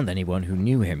not found anyone who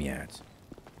knew him yet.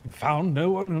 Found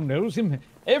no one who knows him.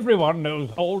 Everyone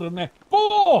knows Holden.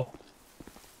 Oh!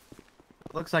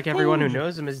 Looks like everyone who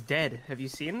knows him is dead. Have you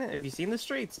seen it? Have you seen the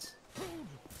streets?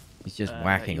 He's just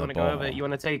whacking you a wanna ball. Go over, you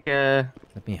want to take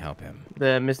Let me help him.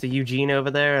 the Mr. Eugene over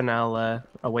there, and I'll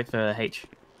wait for H.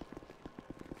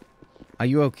 Are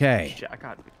you okay? Shit, I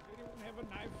can't.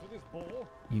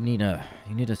 You need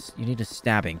a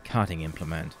stabbing, cutting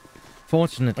implement.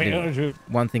 Fortunately, Well,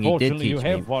 one thing he did fortunately, you teach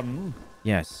have me. one.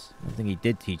 Yes, one thing he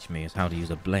did teach me is how to use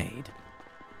a blade.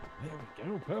 There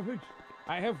we go. Perfect.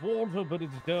 I have water, but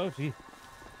it's dirty.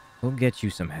 We'll get you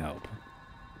some help.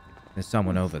 There's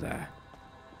someone over there.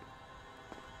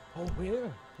 Oh, where?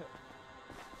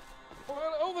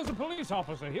 Oh, there's a police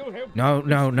officer. He'll help. No,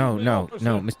 Officer.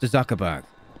 Mr. Zuckerberg.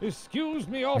 Excuse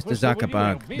me, officer. Mr. will you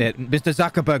help Zuckerberg. me? Mr.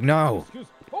 Zuckerberg, no!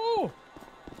 Oh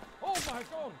my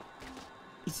God!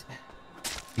 He's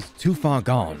too far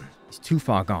gone. He's too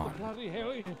far gone. Bloody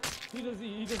hell! He doesn't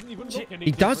even look any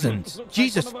He different. doesn't! Looks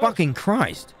Jesus like one of us. fucking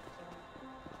Christ!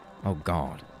 Oh,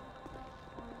 God.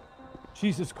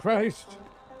 Jesus Christ!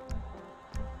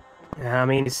 Yeah, I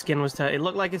mean, his skin was. It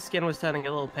looked like his skin was turning a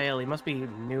little pale. He must be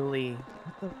newly.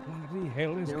 What the bloody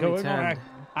hell is Newly going on? tanned.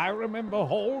 I remember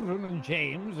Holden and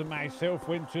James and myself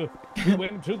we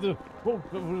went to the,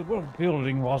 what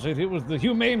building was it? It was the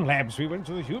Humane Labs. We went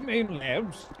to the Humane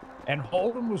Labs, and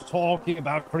Holden was talking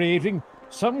about creating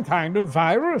some kind of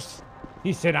virus.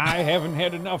 He said, I haven't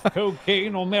had enough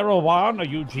cocaine or marijuana,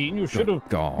 Eugene. You should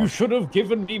have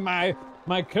given me my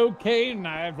cocaine.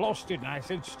 I've lost it. And I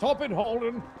said, stop it,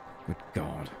 Holden. Good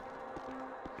God.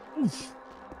 Oof.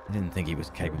 I didn't think he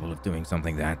was capable of doing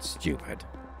something that stupid.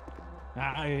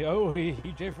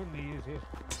 He definitely is. Yes.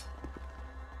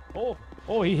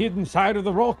 Oh, he hid inside of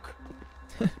the rock.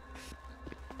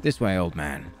 This way, old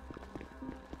man.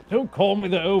 Don't call me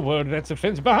the O word. That's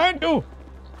offensive. Behind you!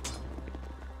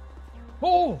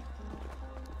 Oh!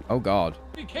 Oh, God.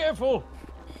 Be careful!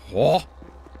 What? Are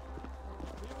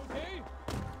you okay?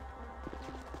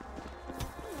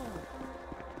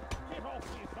 Get off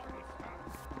me, somebody.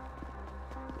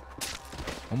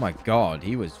 Oh, my God.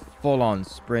 He was full-on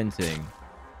sprinting.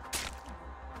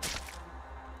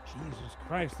 Jesus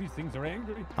Christ, these things are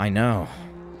angry. I know.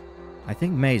 I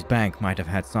think May's bank might have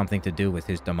had something to do with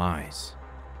his demise.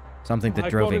 Something that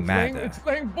drove him mad there. It's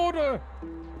Lang Buddha!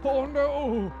 Oh,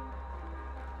 no!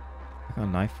 I got a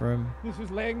knife for him. This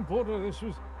is Lang Buddha.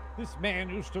 This man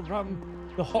used to run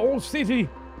the whole city.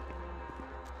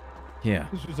 Yeah.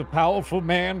 This was a powerful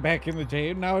man back in the day,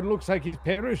 and now it looks like he's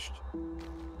perished.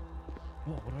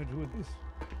 Oh, what do I do with this?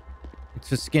 It's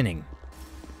for skinning.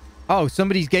 Oh,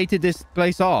 somebody's gated this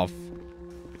place off.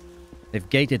 They've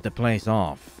gated the place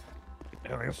off.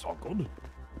 Oh, that's not good.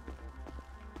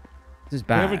 This is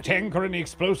Do you have a bad. tank or any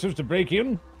explosives to break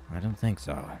in? I don't think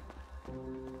so.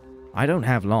 I don't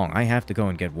have long. I have to go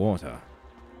and get water.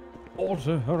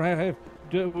 Water, all right.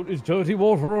 Is dirty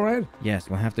water all right? Yes,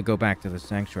 we'll have to go back to the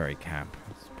sanctuary camp.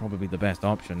 It's probably the best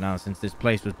option now since this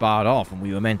place was barred off and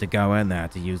we were meant to go in there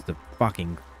to use the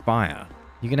fucking fire.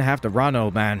 You're gonna have to run,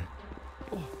 old man.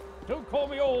 Oh, don't call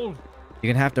me old.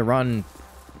 You're gonna have to run,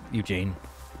 Eugene.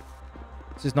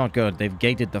 This is not good. They've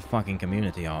gated the fucking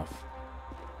community off.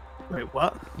 Wait,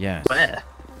 what? Yes. Where?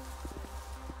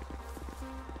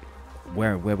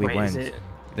 Where we Wait, went. is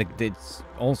it? It's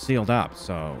all sealed up,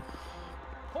 so...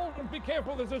 Holden, be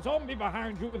careful. There's a zombie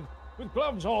behind you with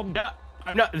gloves on.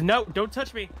 No, don't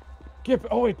touch me.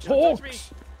 Oh, it Don't touch me.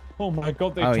 talks. Oh my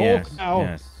God, they oh, talk yes, now.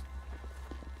 yes.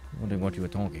 Wondering what you were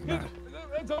talking about.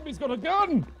 That zombie's got a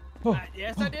gun. Oh.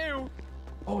 Yes, I do.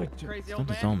 Oh, Crazy It's old not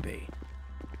a man. zombie.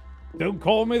 Don't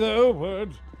call me the O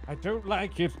word. I don't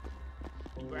like it.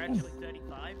 We're actually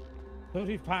 35.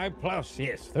 35 plus,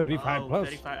 yes, 35 plus.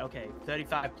 35. Okay,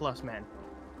 35 plus, man.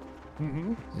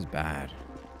 Mm-hmm. This is bad.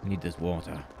 We need this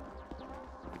water.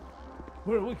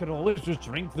 Well, we could always just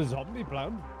drink the zombie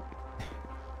blood.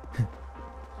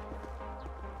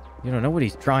 You don't know what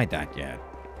he's tried that yet.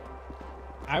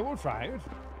 I will try it.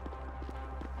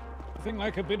 Nothing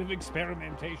like a bit of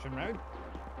experimentation, right?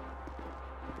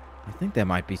 I think there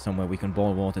might be somewhere we can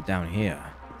boil water down here.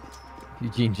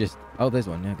 Eugene just... Oh, there's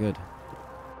one. Yeah, good.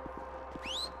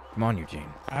 Come on, Eugene.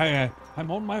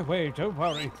 I'm on my way. Don't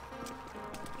worry.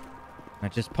 Now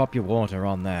just pop your water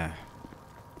on there.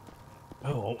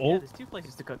 Oh, Yeah, there's 2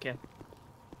 places to cook here.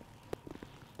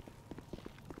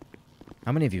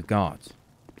 How many have you got,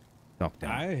 Doctor?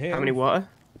 I have... How many water?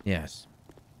 Yes.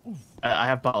 I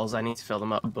have bottles. I need to fill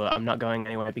them up, but I'm not going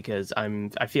anywhere because I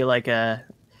feel like if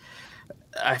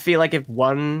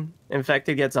one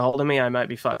infected gets a hold of me, I might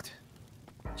be fucked.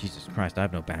 Jesus Christ, I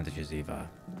have no bandages either.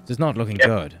 This is not looking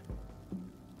good.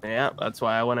 Yeah, that's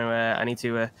why I need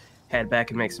to head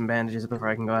back and make some bandages before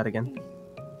I can go out again.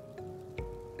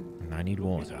 And I need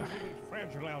water.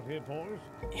 Fragile out here, boys.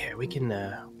 Yeah, we can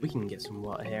get some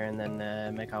water here and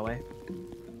then make our way.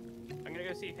 I'm gonna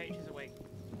go see if H is awake.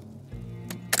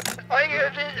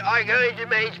 I'm going to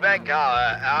make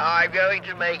Spankara. I'm going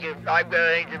to make the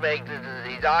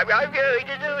disease. I'm going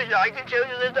to do it. I can show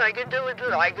you that I can do it.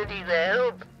 I can need the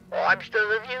help. I'm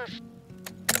still of use.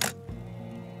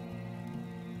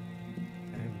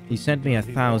 He sent me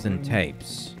 1,000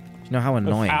 tapes. Do you know how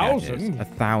annoying that is? 1,000?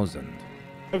 1,000.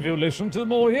 Have you listened to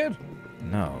them all yet?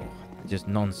 No. Just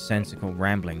nonsensical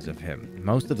ramblings of him.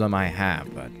 Most of them I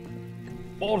have, but...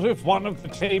 What if one of the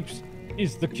tapes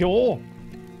is the cure?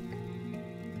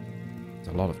 It's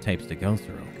a lot of tapes to go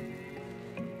through.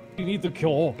 We need the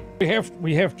cure. We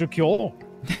have to cure.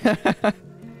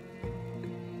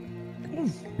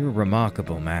 You're a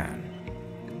remarkable man.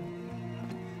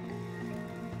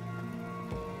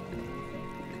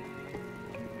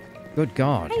 Good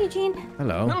God. Hi, Eugene.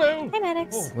 Hello. Hello. Hi,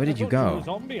 Maddox. Oh, Where did you I thought go? were a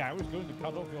zombie. I was going to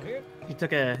cut off your head. She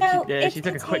took a No, she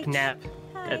took a it's quick H. nap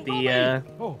Hi. at the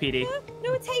Oh. PD.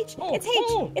 No, it's H. Oh, It's H.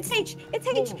 oh. It's H. It's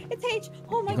H. Oh. It's H.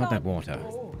 Oh my You got God. that water.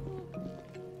 Oh.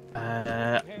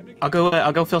 I'll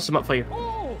go fill some up for you.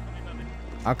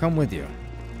 I'll come with you.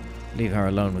 Leave her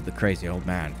alone with the crazy old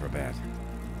man for a bit.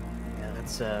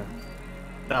 Yeah,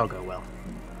 that'll go well.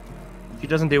 She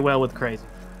doesn't do well with crazy.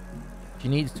 She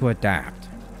needs to adapt.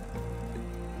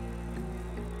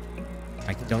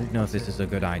 I don't know if this is a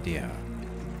good idea.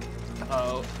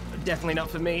 Oh, definitely not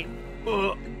for me.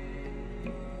 Ugh.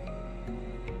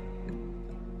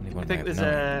 I think there's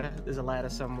a ladder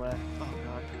somewhere. Oh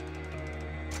god.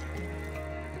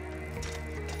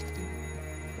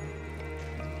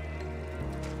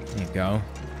 There you go.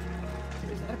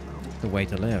 The way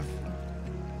to live.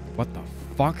 What the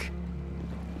fuck?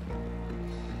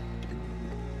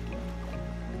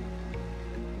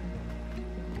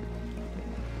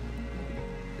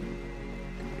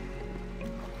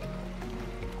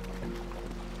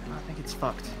 I think it's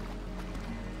fucked.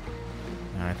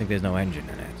 I think there's no engine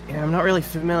in it. Yeah, I'm not really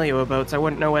familiar with boats. I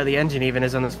wouldn't know where the engine even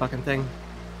is on this fucking thing.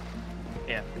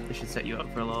 Yeah, we should set you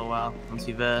up for a little while once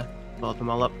you've built them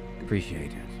all up.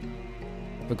 Appreciate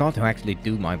it. Forgot to actually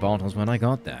do my bottles when I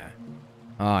got there.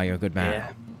 Ah, you're a good man.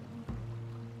 Yeah.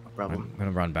 No problem. I'm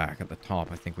gonna run back at the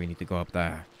top. I think we need to go up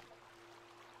there.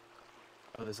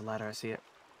 Oh, there's a ladder. I see it.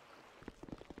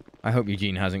 I hope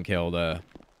Eugene hasn't killed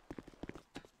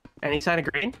Any sign of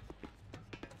Greene?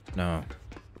 No.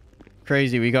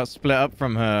 Crazy, we got split up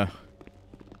from her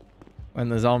when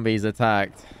the zombies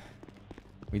attacked.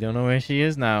 We don't know where she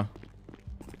is now.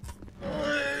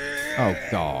 Oh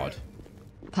god.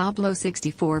 Pablo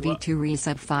 64 V2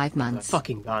 resub 5 months.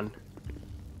 Fucking gun.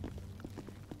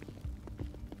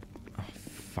 Oh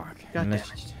fuck. God damn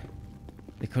Unless it.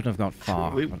 they couldn't have got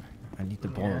far. We- But I need to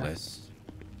boil Yeah. this.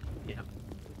 Yeah.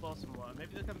 We'll boil some more.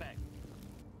 Maybe they'll come back.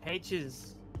 H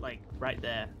is like right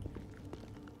there.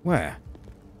 Where?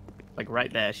 Like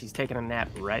right there. She's taking a nap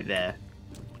right there.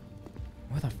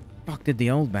 Where the fuck did the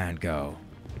old man go?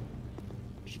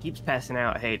 She keeps passing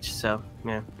out H, so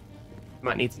yeah.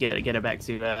 Might need to get her back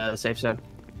to the safe zone.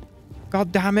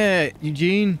 God damn it,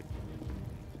 Eugene!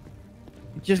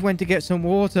 You just went to get some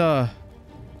water.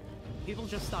 People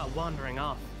just start wandering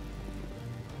off.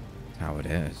 That's how it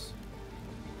is.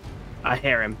 I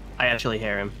hear him. I actually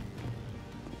hear him.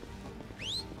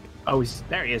 Oh,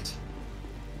 there he is.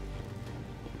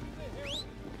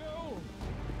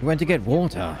 You went to get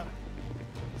water.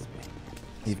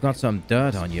 You've got some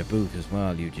dirt on your boot as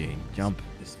well, Eugene. Jump.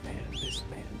 This man.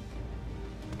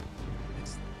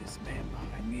 This man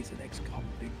behind me is an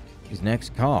ex-convict. He's an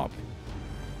ex-cop.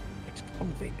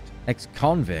 Ex-convict.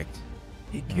 Ex-convict?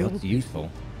 He Oh, killed that's useful.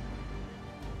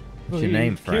 What's Well, your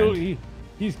name, friend?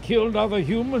 He's killed other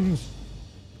humans.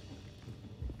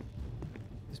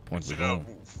 At this point we know.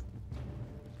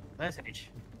 That's H.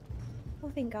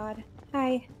 Oh, thank God.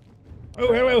 Hi.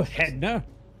 Oh, hello, Hedna.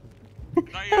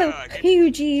 Hello,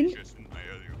 Eugene.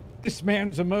 This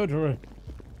man's a murderer.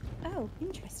 Oh,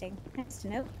 interesting. Nice to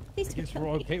know. Please I don't guess kill we're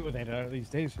me. okay with that these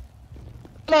days.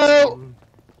 Hello!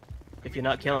 If you're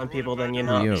not killing people, then you're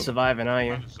Who are not you? surviving, are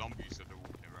you?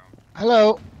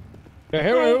 Hello.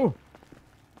 Hello.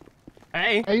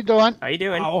 Hey, How you doing? how you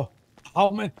doing?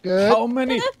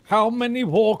 How many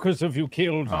walkers have you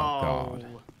killed? Oh, God.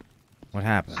 What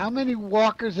happened? How many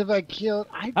walkers have I killed?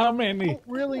 I How many? don't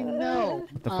really know.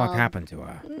 What the fuck happened to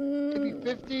her? Maybe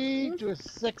 50 to a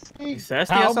 60. You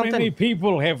thirsty How or something? many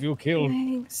people have you killed?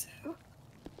 Thanks.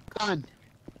 None.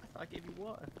 I gave you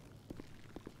water.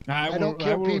 I don't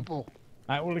kill people.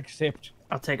 I will accept.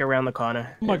 I'll take her around the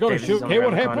corner. Oh my God, is she David's okay?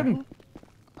 around What the corner. happened?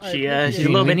 She's a Eugene,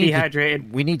 little we bit need to-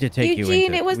 dehydrated. We need to take you Eugene,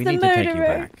 into... it was we the need to take you murderer.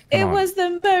 back. Come It on. was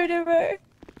the murderer.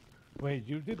 Wait,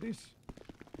 you did this?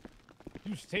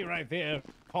 You stay right there,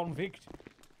 convict.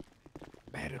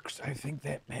 Maddox, I think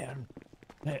that man...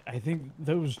 I think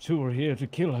those two are here to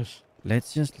kill us.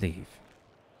 Let's just leave.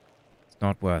 It's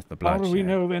not worth the How bloodshed. do we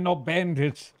know they're not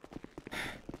bandits?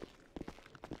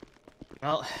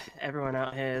 Well, everyone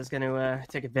out here is going to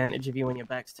take advantage of you when your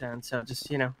back's turned, so just,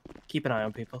 keep an eye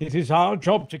on people. It is our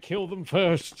job to kill them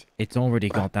first. It's already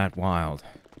got that wild.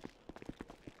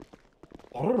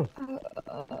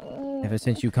 Ever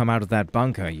since you come out of that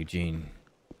bunker, Eugene,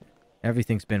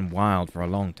 everything's been wild for a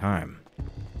long time.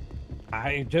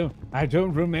 I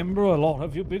don't remember a lot.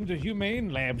 Have you been to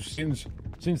humane labs since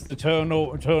the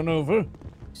turnover?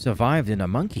 Survived in a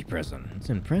monkey prison. It's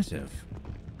impressive.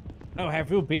 No,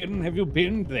 have you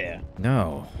been there?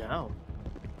 No. No.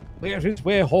 That is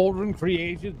where Holden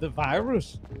created the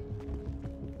virus.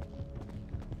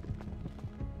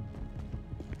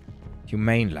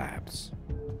 Humane labs.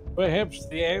 Perhaps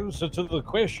the answer to the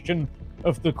question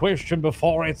of the question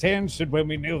before it's answered, when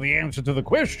we know the answer to the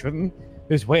question,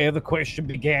 is where the question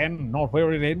began, not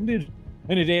where it ended.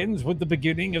 And it ends with the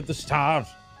beginning of the start.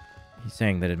 He's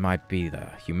saying that it might be the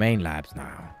Humane Labs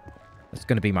now. That's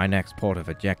going to be my next port of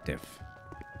objective.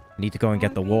 I need to go and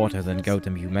get the water, then go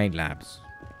to Humane Labs.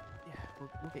 Yeah, we'll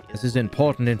get you This is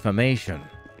important information.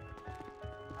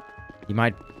 We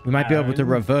might be able to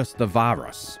reverse the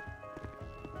virus.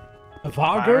 The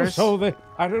Vargos? Oh,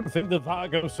 I don't think the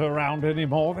Vargos are around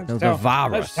anymore. No, the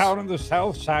virus. That's down on the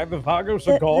south side. The Vargos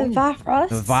are gone. The virus?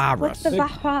 The virus. What's the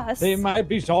virus? They might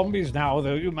be zombies now,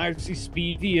 though. You might see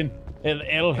Speedy and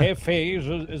El Jefe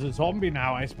is a zombie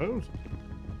now, I suppose.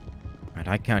 Right,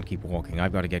 I can't keep walking.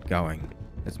 I've got to get going.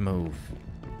 Let's move.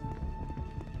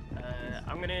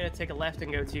 I'm gonna take a left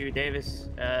and go to Davis.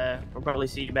 We'll probably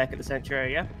see you back at the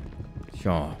sanctuary, yeah?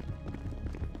 Sure.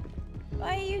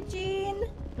 Bye, Eugene.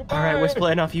 Alright, we're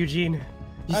splitting off, Eugene.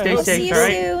 You stay See safe, you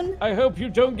alright? soon. I hope you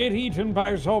don't get eaten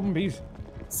by zombies.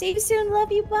 See you soon.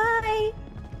 Love you. Bye.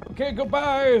 Okay,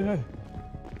 goodbye.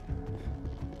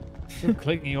 So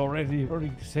clingy already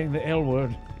saying the L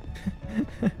word.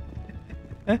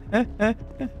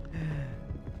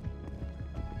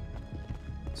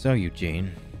 So,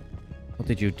 Eugene, what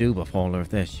did you do before all of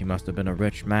this? You must have been a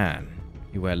rich man.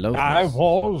 You wear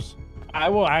loafers. I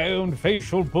owned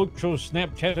facial butchers,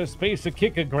 Snapchatter, space, a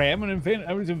kickogram, and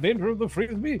I was inventor of the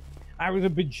frisbee. I was a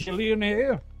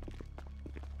bajillionaire.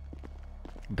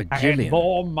 I had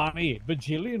more money.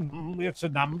 Bajillion, it's a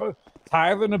number. It's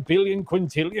higher than a billion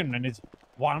quintillion, and it's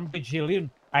 1 bajillion.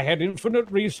 I had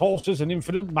infinite resources and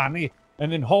infinite money,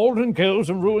 and then Holden goes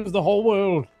and ruins the whole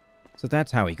world. So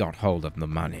that's how he got hold of the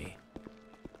money.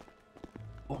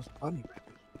 What's funny?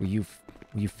 Were you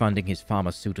funding his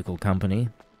pharmaceutical company?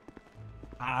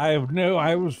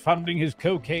 I was funding his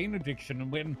cocaine addiction,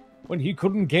 and when he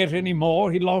couldn't get any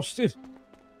more, he lost it.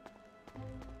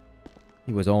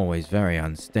 He was always very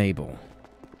unstable.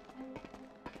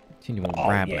 Continual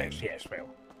rambling. Yes,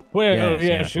 well,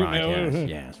 yes, you right, know.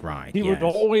 yes, right. He would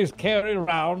always carry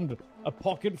around a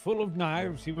pocket full of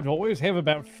knives. He would always have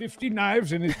about 50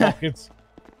 knives in his pockets.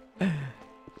 They're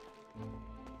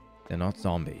not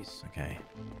zombies, okay?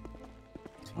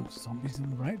 It's not zombies in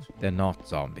the right? They're not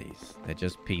zombies. They're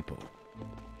just people.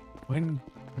 When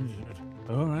is it?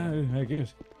 All right, I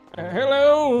guess.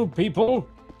 Hello, people.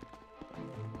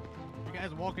 You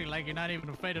guys walking like you're not even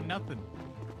afraid of nothing.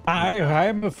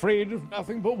 I'm afraid of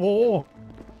nothing but war.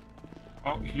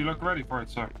 Oh, you look ready for it,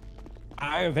 sir.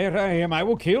 There I am. I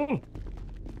will kill. You're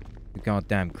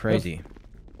goddamn crazy.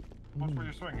 Watch where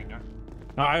you're swinging, yeah?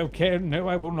 No, I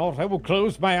will not. I will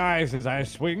close my eyes as I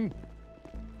swing.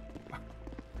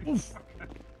 Oof.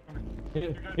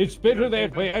 It's better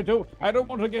that way. I don't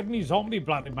want to get any zombie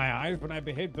blood in my eyes when I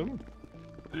behead them.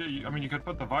 Yeah, I mean, you could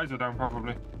put the visor down,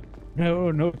 probably. No,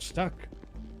 it's stuck.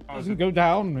 Doesn't go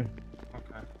down.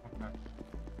 Okay.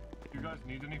 Do you guys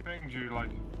need anything? Do you do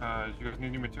you guys need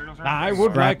any materials or I anything?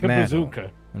 would like a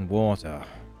bazooka. And water.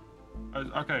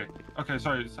 Okay,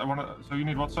 sorry. So you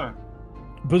need what, sir?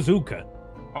 Bazooka.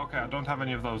 Okay, I don't have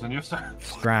any of those. And you, sir?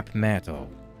 Scrap metal.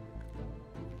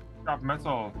 Scrap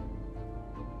metal.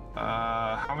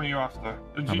 How many are you after?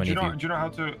 Do you know how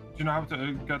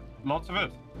to get lots of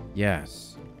it?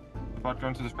 Yes. About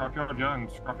going to the scrapyard, yeah, and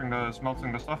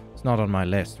smelting the stuff? It's not on my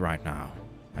list right now.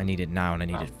 I need it now and I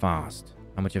need it fast.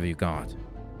 How much have you got?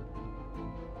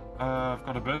 I've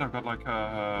got a bit. I've got like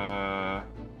I've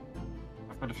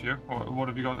got a few. What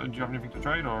have you got? Do you have anything to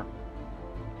trade or?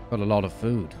 Got a lot of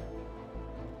food.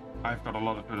 I've got a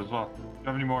lot of food as well. Do you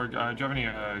have any more? Do you have any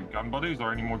gun buddies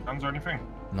or any more guns or anything?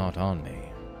 Not on me.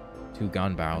 2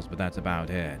 gun barrels, but that's about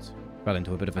it. Fell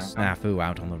into a bit of a snafu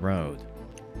out on the road.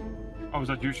 Oh, was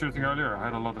that you shooting earlier? I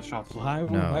had a lot of shots. I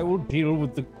will deal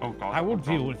with the. Oh God. I will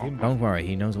deal with him. Don't worry,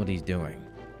 he knows what he's doing.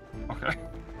 Okay.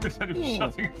 He said he was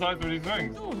shutting his eyes when he's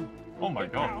doing. Oh my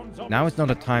God. Now it's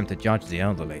not a time to judge the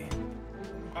elderly.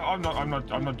 I'm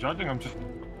not judging. I'm just.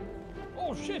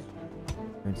 Oh shit.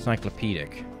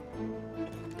 Encyclopedic.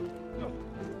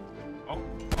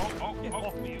 Get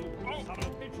off me, you son of a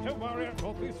bitch. Don't worry, I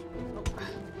got this.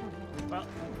 Well,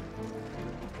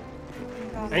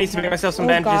 I need to make myself some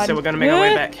bandages, so we're gonna make our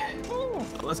way back.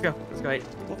 Let's go. Wait.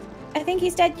 I think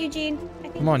he's dead, Eugene.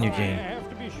 Come on, Eugene. I have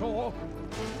to be sure.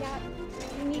 Yeah. Do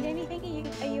you need anything?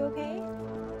 Are you okay?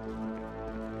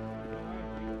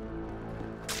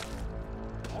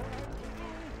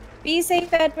 Be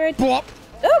safe, Edward. Oh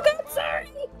God, sorry.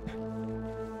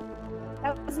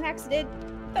 That was an accident.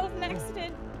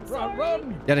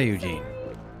 Run! Get it, Eugene.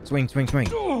 Swing.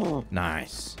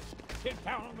 Nice. Get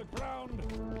down on the ground.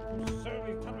 You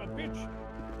surly son of a bitch.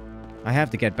 I have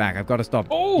to get back. I've got to stop.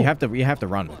 Oh! You have to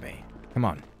run with me. Come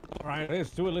on. All right,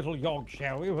 let's do a little jog,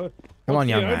 shall we? Come on,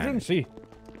 young man. Urgency?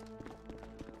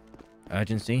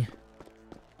 Urgency?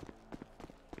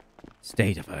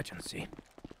 State of urgency.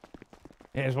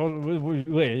 Yes,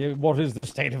 what is the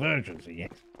state of urgency?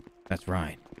 Yes. That's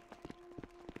right.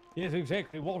 Yes,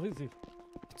 exactly. What is it?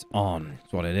 It's on.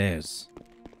 It's what it is.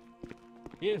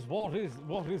 Yes, what is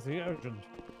the urgent?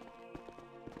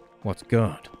 What's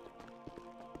good?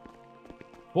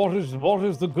 What is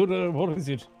the good? What is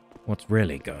it? What's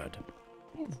really good?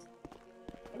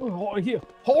 Oh,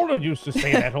 Holden used to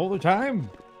say that all the time.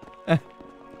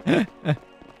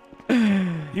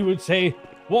 He would say,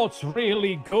 "What's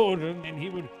really good?" and then he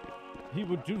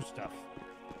would do stuff.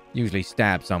 Usually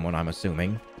stab someone, I'm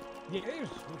assuming. Yes,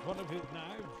 with one of his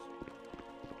knives.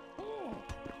 Oh.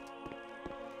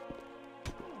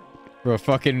 For a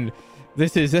fucking...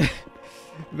 This is...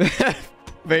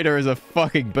 Vader is a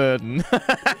fucking burden.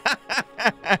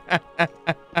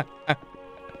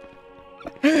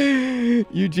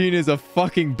 Eugene is a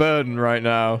fucking burden right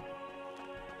now.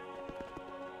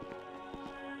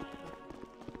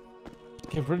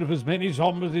 Get rid of as many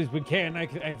zombies as we can. I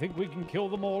think we can kill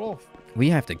them all off. We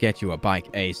have to get you a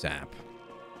bike ASAP.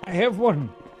 I have one.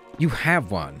 You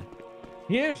have one?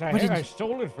 Yes, I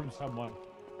stole it from someone.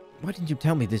 Why didn't you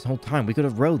tell me this whole time? We could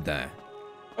have rode there.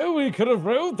 Oh, we could have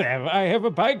rode there. I have a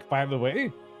bike, by the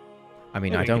way. I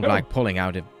mean, There I we don't go. like pulling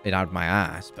it out my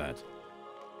ass, but...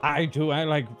 I do. I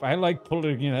like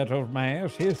pulling it out of my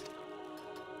ass. Yes.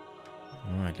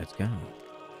 All right, let's go.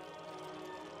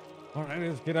 All right,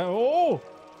 let's get out. Oh!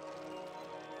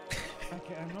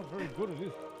 I'm not very good at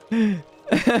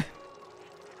this.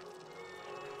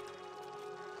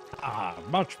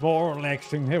 Much more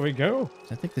relaxing. Here we go.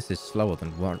 I think this is slower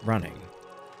than running.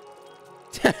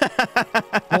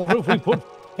 What if we put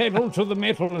pedal to the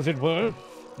metal, as it were?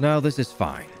 No, this is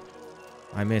fine.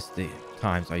 I miss the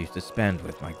times I used to spend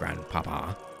with my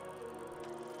grandpapa.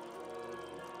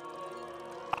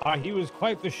 He was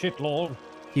quite the shitlord.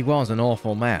 He was an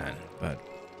awful man, but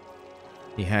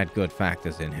he had good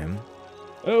factors in him.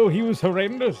 Oh, he was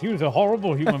horrendous. He was a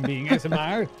horrible human being, as am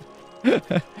I.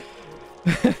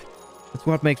 That's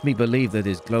what makes me believe that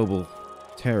his global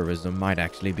terrorism might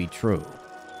actually be true.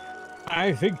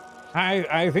 I think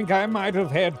I might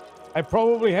have had. I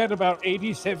probably had about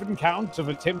 87 counts of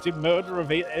attempted murder of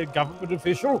a government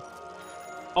official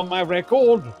on my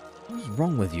record. What's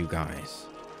wrong with you guys?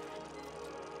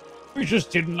 We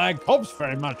just didn't like cops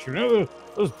very much, you know.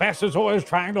 Those bastards always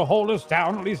trying to hold us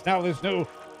down. At least now there's no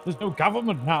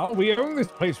government now. We own this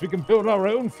place. We can build our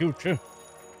own future.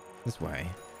 This way.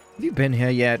 Have you been here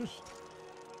yet?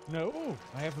 No,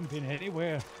 I haven't been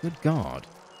anywhere. Good God.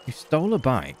 You stole a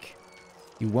bike.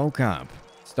 You woke up,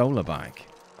 stole a bike,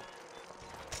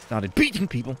 started beating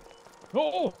people.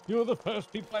 Oh, you're the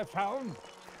first people I found.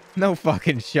 No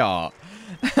fucking shot.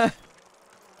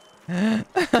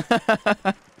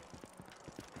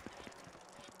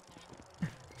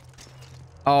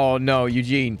 Oh no,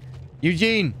 Eugene.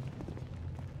 Eugene!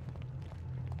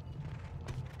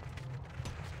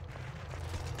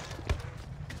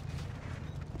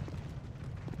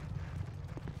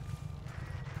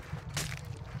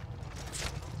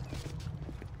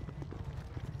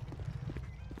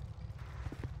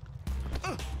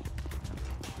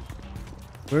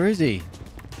 Where is he?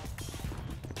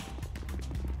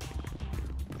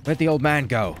 Where'd the old man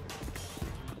go?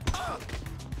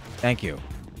 Thank you.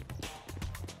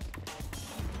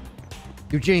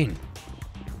 Eugene!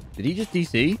 Did he just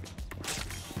DC?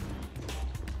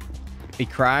 He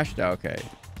crashed? Okay.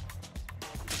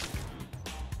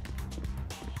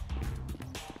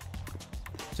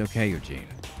 It's okay, Eugene.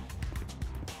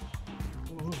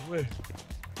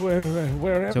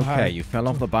 Where It's am I? okay, you fell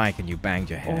off the bike and you banged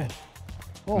your head.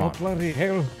 Oh, bloody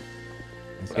hell.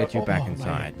 Let's get you back Oh,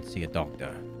 inside and see a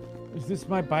doctor. Is this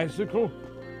my bicycle?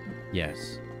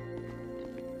 Yes.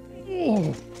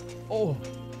 Oh.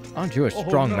 Aren't you a Oh,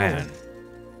 strong no. man?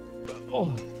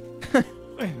 Oh.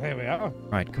 There we are.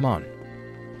 Right, come on.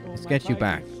 Let's get you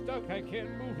back. It's stuck. I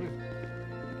can't move it.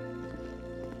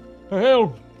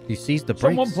 Help! You seized the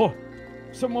brakes?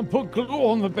 Someone put glue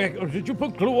on the back. Or did you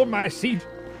put glue on my seat?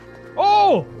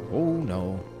 Oh! Oh,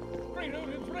 no. Right out,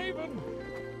 it's Raven!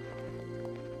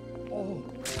 Oh.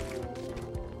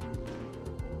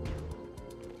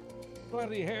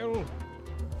 Bloody hell.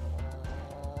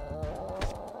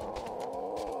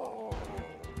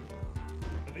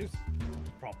 This is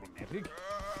problematic.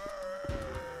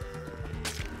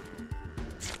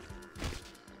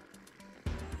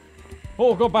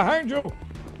 Oh, go behind you!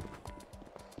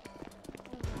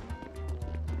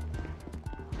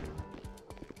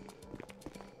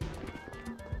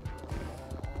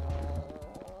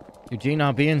 Eugene,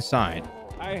 I'll be inside.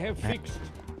 I have fixed.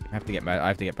 I have to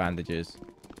get bandages.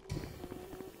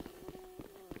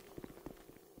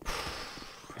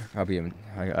 I'll be him.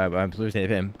 I'm losing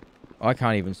him. Oh, I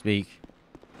can't even speak.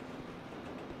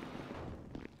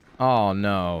 Oh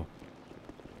no.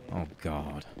 Oh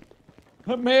God.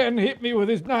 A man hit me with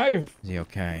his knife. Is he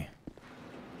okay?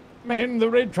 Man, the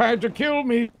red tried to kill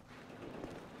me.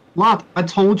 Lad, I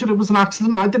told you it was an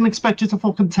accident. I didn't expect you to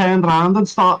fucking turn around and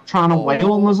start trying to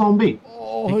wail on the zombie.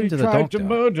 Oh, he tried to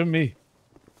murder me.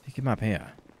 Pick him up here.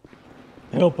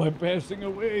 Help, I'm passing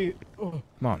away. Oh.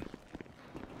 Come on.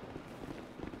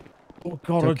 Oh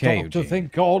God, It's okay, a doctor, Eugene.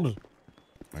 thank God.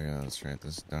 Oh yeah, that's right.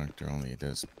 This doctor only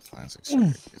does plastic surgery.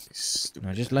 He's stupid.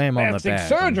 No, just lay him on the Plastic bed.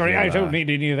 surgery? and I he'll, don't need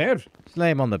any of that. Just lay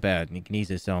him on the bed and he can ease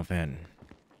himself in.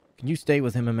 Can you stay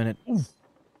with him a minute?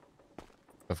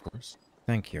 Of course.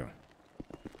 Thank you.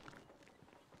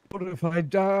 What if I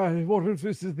die? What if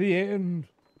this is the end?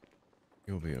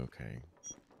 You'll be okay.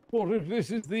 What if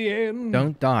this is the end?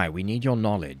 Don't die. We need your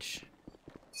knowledge.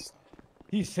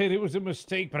 He said it was a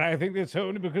mistake, but I think that's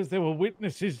only because there were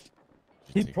witnesses.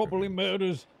 He probably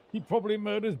murders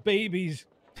babies.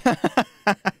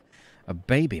 A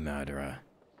baby murderer.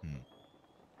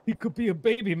 He could be a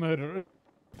baby murderer.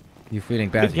 You feeling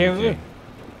better, Together. Eugene?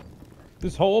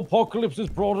 This whole apocalypse has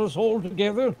brought us all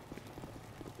together.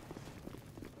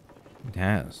 It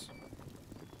has.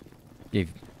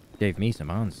 Gave me some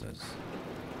answers.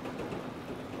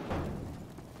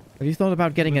 Have you thought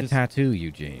about getting a tattoo,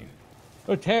 Eugene?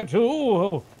 A tattoo?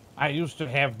 Oh, I used to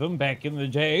have them back in the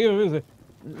day.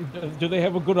 Do they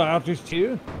have a good artist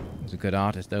here? There's a good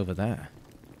artist over there.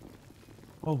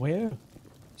 Oh, where?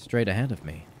 Straight ahead of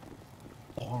me.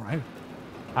 All right.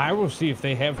 I will see if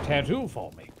they have tattoo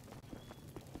for me.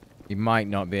 He might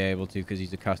not be able to because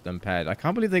he's a custom pet. I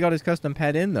can't believe they got his custom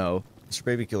pet in, though. Mr.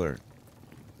 Baby Killer.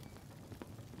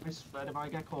 I swear if I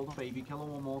get called a baby killer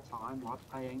one more time, lad,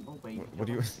 I ain't no baby What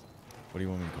do you? killer. What do you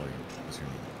want me to call you? What's your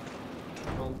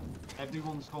name? Well,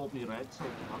 everyone's called me Red, so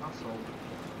that's all.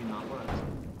 In that word.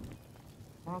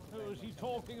 Oh, is he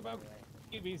talking about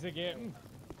babies again?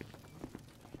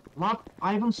 Lad,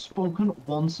 I haven't spoken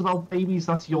once about babies.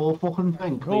 That's your fucking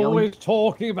thing. You're always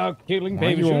talking about killing Why are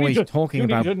babies. you always need to- talking you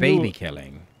need about a baby new-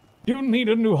 killing? You need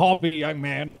a new hobby, young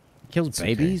man. Kills It's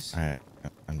okay. babies?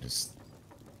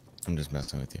 I'm just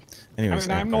messing with you. Anyways,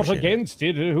 I'm not appreciate it. against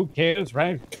it. Who cares,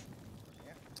 right?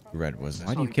 Red was it?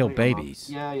 Why do you kill babies?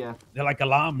 Yeah. They're like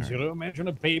alarms, you know? Imagine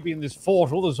a baby in this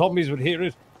fort. All the zombies would hear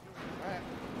it.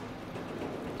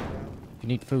 You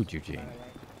need food, Eugene.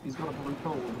 He's got a blue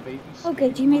coat with the babies. Oh,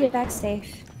 good. You made it back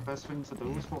safe. Best thing to do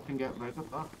is fucking get rid of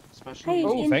that. Especially. Hey,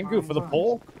 Oh, thank you for the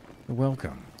pork. You're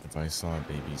welcome. If I saw a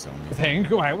baby zombie, Thank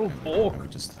you, I will I pork.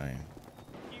 would just die.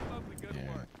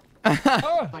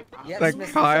 Yes, Like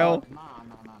Mr. Kyle.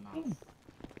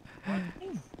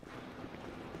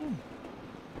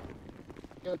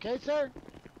 You okay, sir?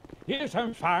 Yes,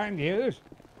 I'm fine, yes.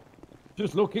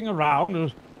 Just looking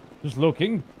around, just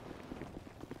looking.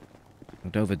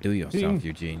 Don't overdo yourself, Seeing-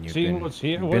 Eugene. You've seeing been, what's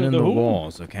here, you've what been is in the the who?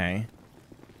 wars, okay?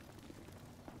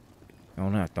 Oh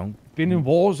no, don't. Been in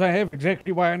wars, I have.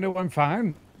 Exactly why I know I'm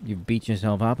fine. You've beat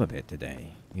yourself up a bit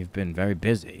today. You've been very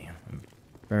busy. I'm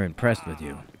very impressed with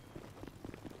you.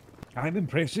 I'm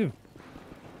impressive.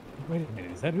 Wait a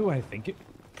minute, is that who I think it...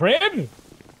 Fred?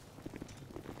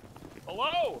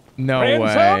 Hello? No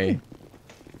Grandson? way.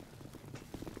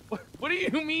 What do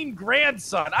you mean,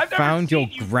 grandson? I've never Found seen your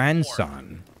you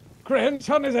grandson.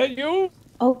 Grandson, is that you?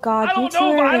 Oh God, I you don't two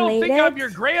know, are but I don't related. think I'm your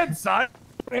grandson.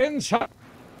 Grandson.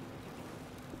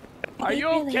 Are you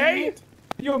related? okay?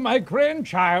 You're my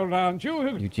grandchild, aren't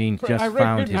you? Eugene I just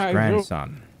found his recognize you.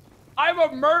 grandson. I'm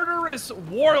a murderous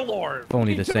warlord. If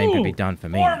only the same could be done for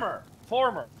me.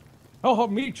 Former. Oh,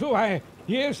 me too.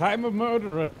 Yes, I'm a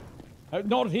murderer.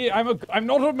 Not here. I'm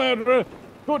not a murderer.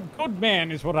 Good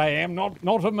man is what I am. Not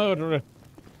a murderer.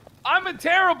 I'm a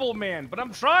terrible man, but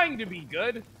I'm trying to be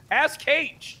good. Ask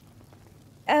H.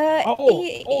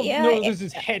 Oh, yeah, no, this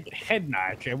is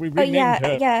Hedna. Shall we Oh rename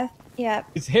her? yeah.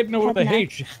 It's Hedna with a Hedna.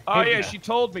 H. Oh yeah, Hedna. she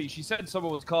told me. She said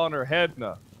someone was calling her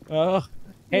Hedna. Hedna.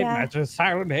 Yeah. It's a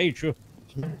silent H.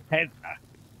 Hedna.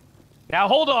 Now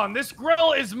hold on. This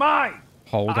grill is mine.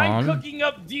 Hold I'm on. cooking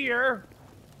up deer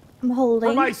I'm holding.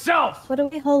 for myself. What are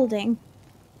we holding?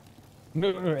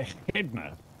 No,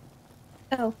 Hedna.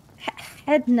 Oh,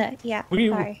 Hedna. Yeah.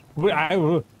 Sorry.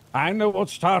 I know what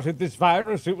started this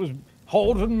virus. It was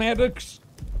Holden Maddox.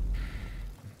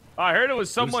 I heard it was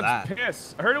someone's that?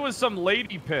 piss. I heard it was some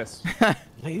lady piss.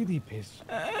 Lady piss.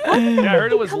 Yeah, I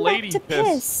heard it was Come lady back to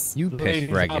piss. You piss Ladies,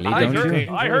 regularly, I don't heard,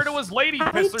 you? I heard it was lady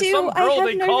I piss. There's do. some I girl have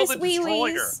they called nervous the destroyer.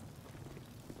 wee-wees.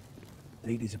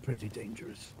 Ladies are pretty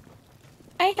dangerous.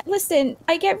 I listen.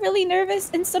 I get really nervous,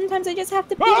 and sometimes I just have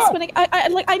to piss when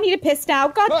I need to piss now.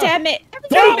 God damn it!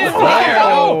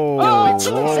 Whoa,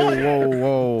 whoa,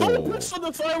 whoa. Don't piss on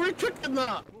the fire. We're cooking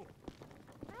that.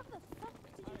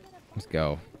 Let's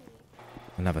go.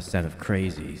 Another set of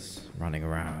crazies running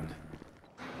around.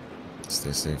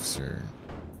 Stay safe, sir.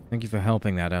 Thank you for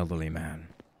helping that elderly man.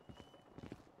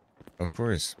 Of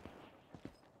course.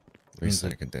 Least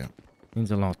I could do.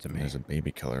 Means a lot to me. There's a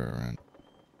baby killer around.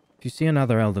 If you see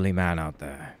another elderly man out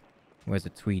there, wears a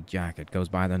tweed jacket, goes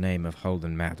by the name of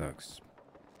Holden Maddox,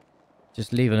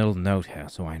 just leave a little note here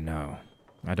so I know.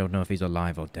 I don't know if he's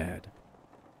alive or dead.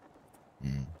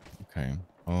 Okay.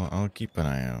 Well, I'll keep an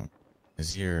eye out.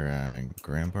 Is he your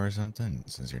grandpa or something?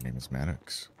 Since your name is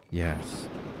Maddox. Yes.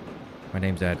 My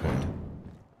name's Edward.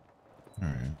 Okay.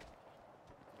 Alright.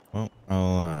 Well,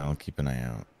 I'll keep an eye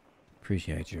out.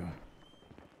 Appreciate you.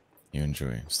 You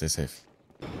enjoy. Stay safe.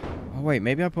 Oh wait,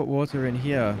 maybe I put water in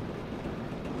here.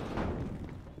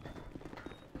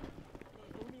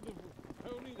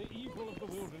 Only the evil of the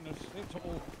wilderness, that's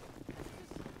all.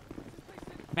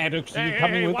 Maddox, are you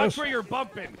coming with watch us? where you're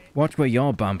bumping. Watch where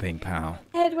you're bumping, pal.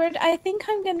 Edward, I think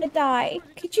I'm gonna die.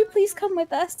 Could you please come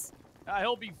with us?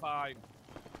 He'll be fine.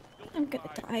 I'm gonna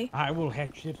die. I will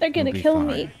hatch it. They're gonna kill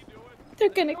me. They're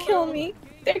gonna kill me.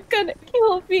 They're gonna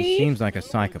kill me. He seems like a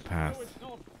psychopath.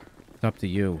 It's up to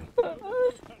you.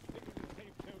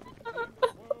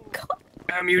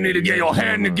 Damn, you need to get your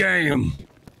hand in the game.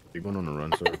 You're going on a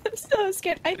run, sir. I'm so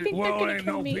scared. I think they're gonna ain't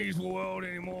kill no me. peaceful world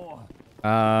anymore.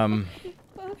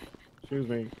 Excuse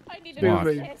me. I need to What?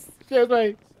 Excuse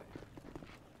me.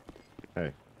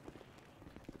 Hey.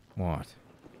 What?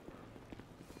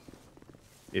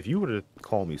 If you were to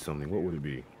call me something, what would it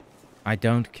be? I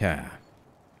don't care.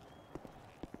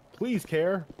 Please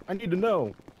care. I need to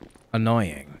know.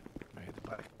 Annoying.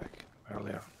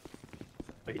 Earlier.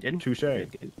 But you didn't? Touche.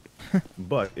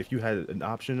 But if you had an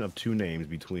option of two names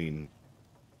between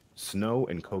snow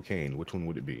and cocaine, which one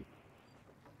would it be?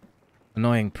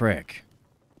 Annoying prick.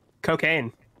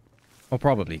 Cocaine. Or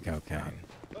probably cocaine.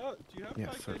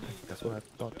 Yes, sir. That's what I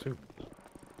thought too.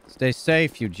 Stay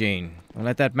safe, Eugene. Don't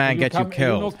let that man get you You're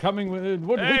killed. not coming with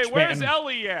what, Hey, which where's man?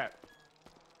 Ellie at?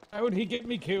 How would he get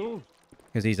me killed?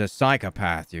 Because he's a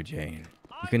psychopath, Eugene.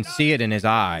 You can see it in his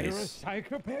You're a eyes.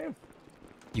 psychopath?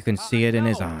 You can see it in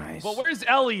his eyes. But where's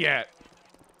Ellie at?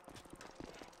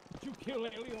 Did you kill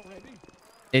Ellie already?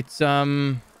 It's,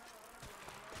 almost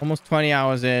 20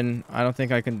 hours in. I don't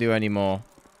think I can do any more.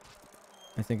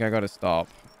 I think I gotta stop.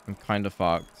 I'm kind of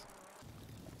fucked.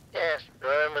 Yes,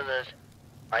 remember this.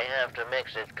 I have to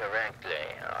mix it correctly.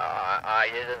 I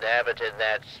didn't have it in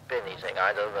that spinny thing.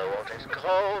 I don't know what it's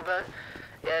called, but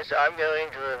yes, I'm going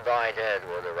to invite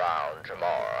Edward around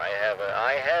tomorrow. I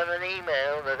have an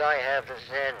email that I have to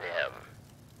send him.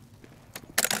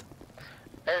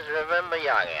 Yes, remember,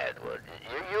 young Edward,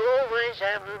 you always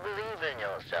have to believe in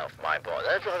yourself, my boy.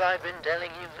 That's what I've been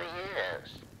telling you for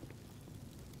years.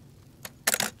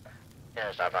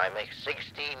 Yes, if I make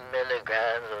 16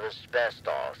 milligrams of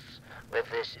asbestos with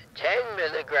this 10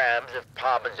 milligrams of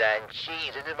Parmesan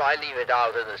cheese, and if I leave it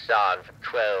out in the sun for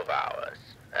 12 hours,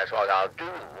 that's what I'll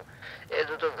do. It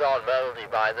would have gone moldy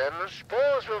by then. The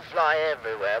spores will fly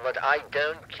everywhere, but I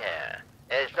don't care.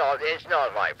 It's not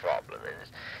my problem.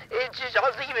 It's just,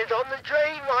 I'll leave it on the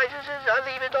drain. Why does it? I'll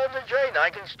leave it on the drain. I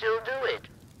can still do it.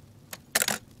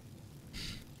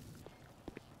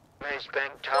 Mace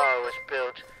Bank Tower was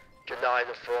built July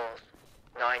the 4th,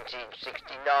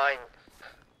 1969.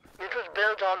 It was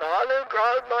built on hollow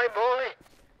ground, my boy.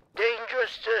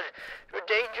 Dangerous to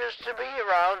be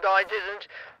around. I didn't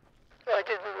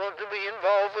want to be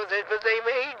involved with it, but they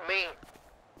made me.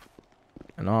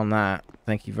 And on that,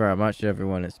 thank you very much,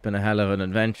 everyone. It's been a hell of an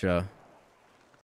adventure.